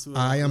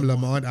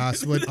Lamont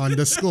Astwood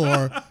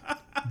 _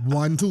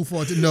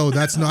 1240. No,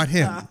 that's not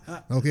him.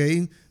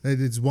 Okay,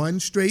 it's one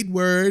straight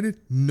word,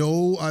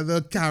 no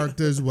other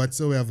characters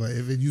whatsoever.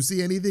 If you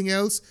see anything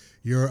else,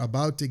 you're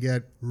about to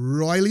get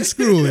royally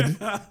screwed.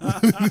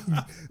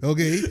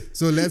 Okay,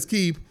 so let's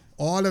keep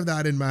all of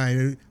that in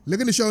mind.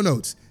 Look in the show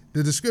notes.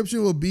 The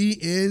description will be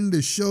in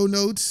the show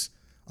notes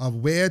of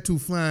where to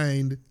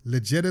find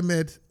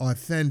legitimate,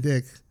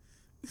 authentic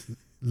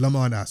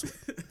Lamont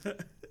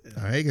Astwood.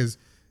 All right, because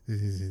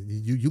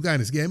you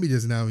kind of scared me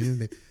just now.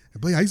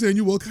 But I saying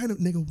you what kind of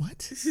nigga?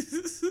 What?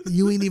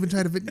 You ain't even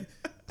trying to fit.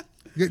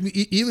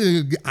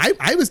 Even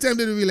I was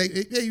tempted to be like,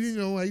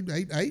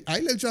 hey, I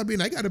live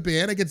shopping. I got a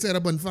bed. I can set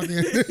up on fucking.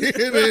 I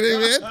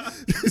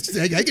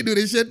can do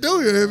this shit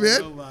too,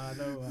 man.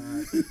 No.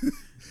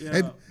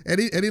 Yeah.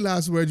 Any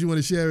last words you want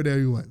to share with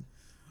everyone?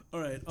 All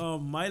right.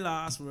 My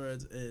last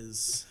words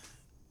is,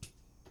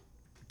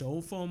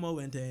 don't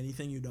FOMO into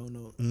anything you don't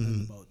know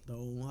about.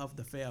 Don't have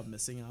the fear of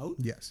missing out.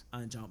 Yes.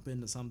 And jump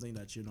into something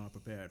that you're not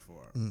prepared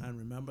for. And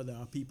remember, there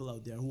are people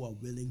out there who are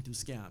willing to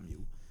scam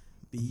you.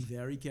 Be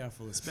very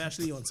careful,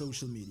 especially on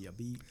social media.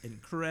 Be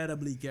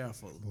incredibly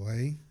careful.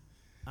 Boy.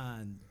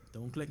 And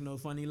don't click no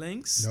funny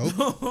links.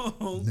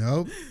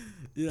 Nope.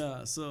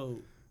 Yeah,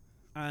 so,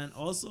 and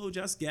also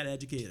just get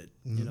educated.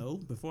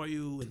 Before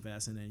you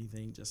invest in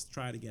anything, just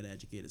try to get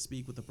educated.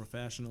 Speak with a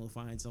professional.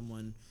 Find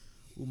someone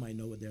who might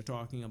know what they're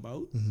talking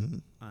about,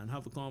 and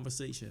have a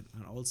conversation.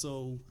 And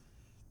also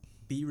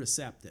be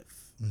receptive.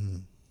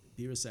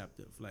 Be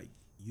receptive. Like,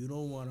 you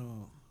don't want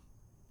to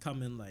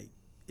come in like,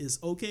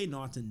 it's okay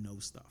not to know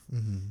stuff.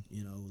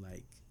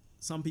 Like,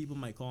 some people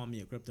might call me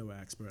a crypto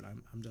expert.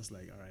 I'm just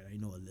like, all right, I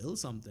know a little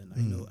something.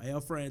 I know I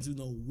have friends who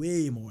know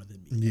way more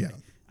than me. Yeah.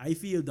 I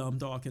feel dumb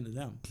talking to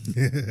them.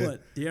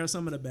 But they are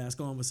some of the best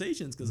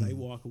conversations because I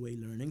walk away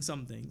learning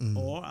something,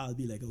 or I'll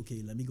be like,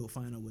 okay, let me go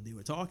find out what they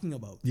were talking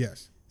about.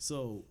 Yes.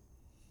 So,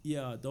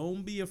 yeah,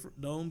 don't be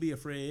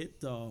afraid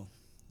to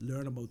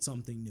learn about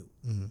something new.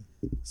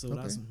 So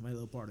that's my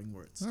little parting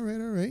words. All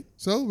right.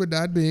 So with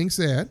that being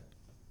said,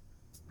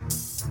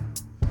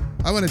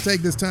 I want to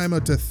take this time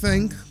out to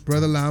thank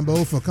Brother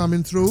Lambo for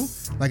coming through.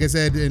 Like I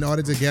said, in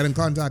order to get in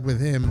contact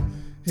with him,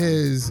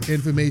 his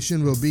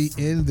information will be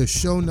in the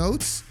show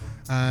notes.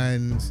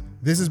 And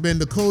this has been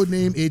the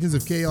Codename Agents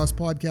of Chaos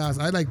podcast.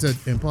 I'd like to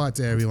impart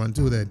to everyone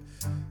too that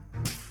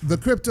the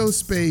crypto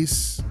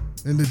space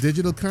and the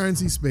digital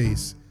currency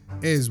space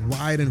is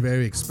wide and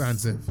very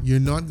expansive.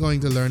 You're not going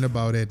to learn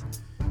about it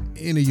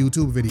in a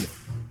YouTube video.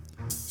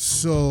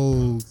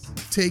 So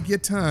take your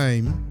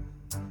time,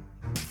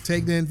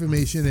 take the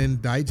information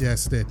and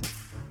digest it.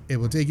 It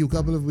will take you a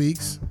couple of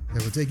weeks.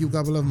 It will take you a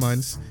couple of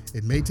months.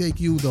 It may take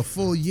you the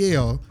full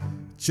year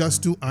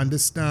just to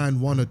understand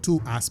one or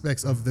two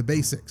aspects of the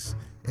basics.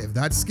 If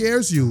that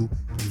scares you,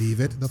 leave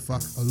it the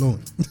fuck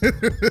alone.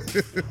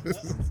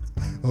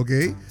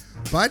 Okay?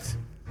 But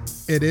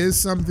it is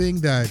something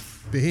that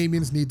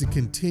Bahamians need to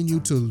continue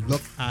to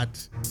look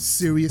at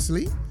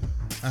seriously,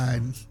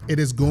 and it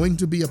is going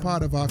to be a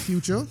part of our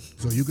future.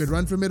 So you can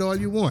run from it all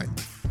you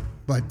want,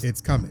 but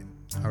it's coming.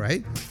 All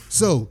right.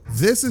 So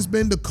this has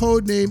been the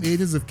Codename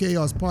Agents of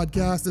Chaos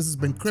podcast. This has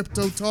been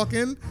Crypto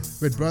Talkin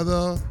with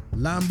Brother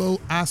Lambo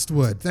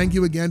Astwood. Thank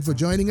you again for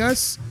joining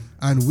us,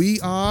 and we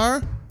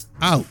are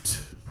out.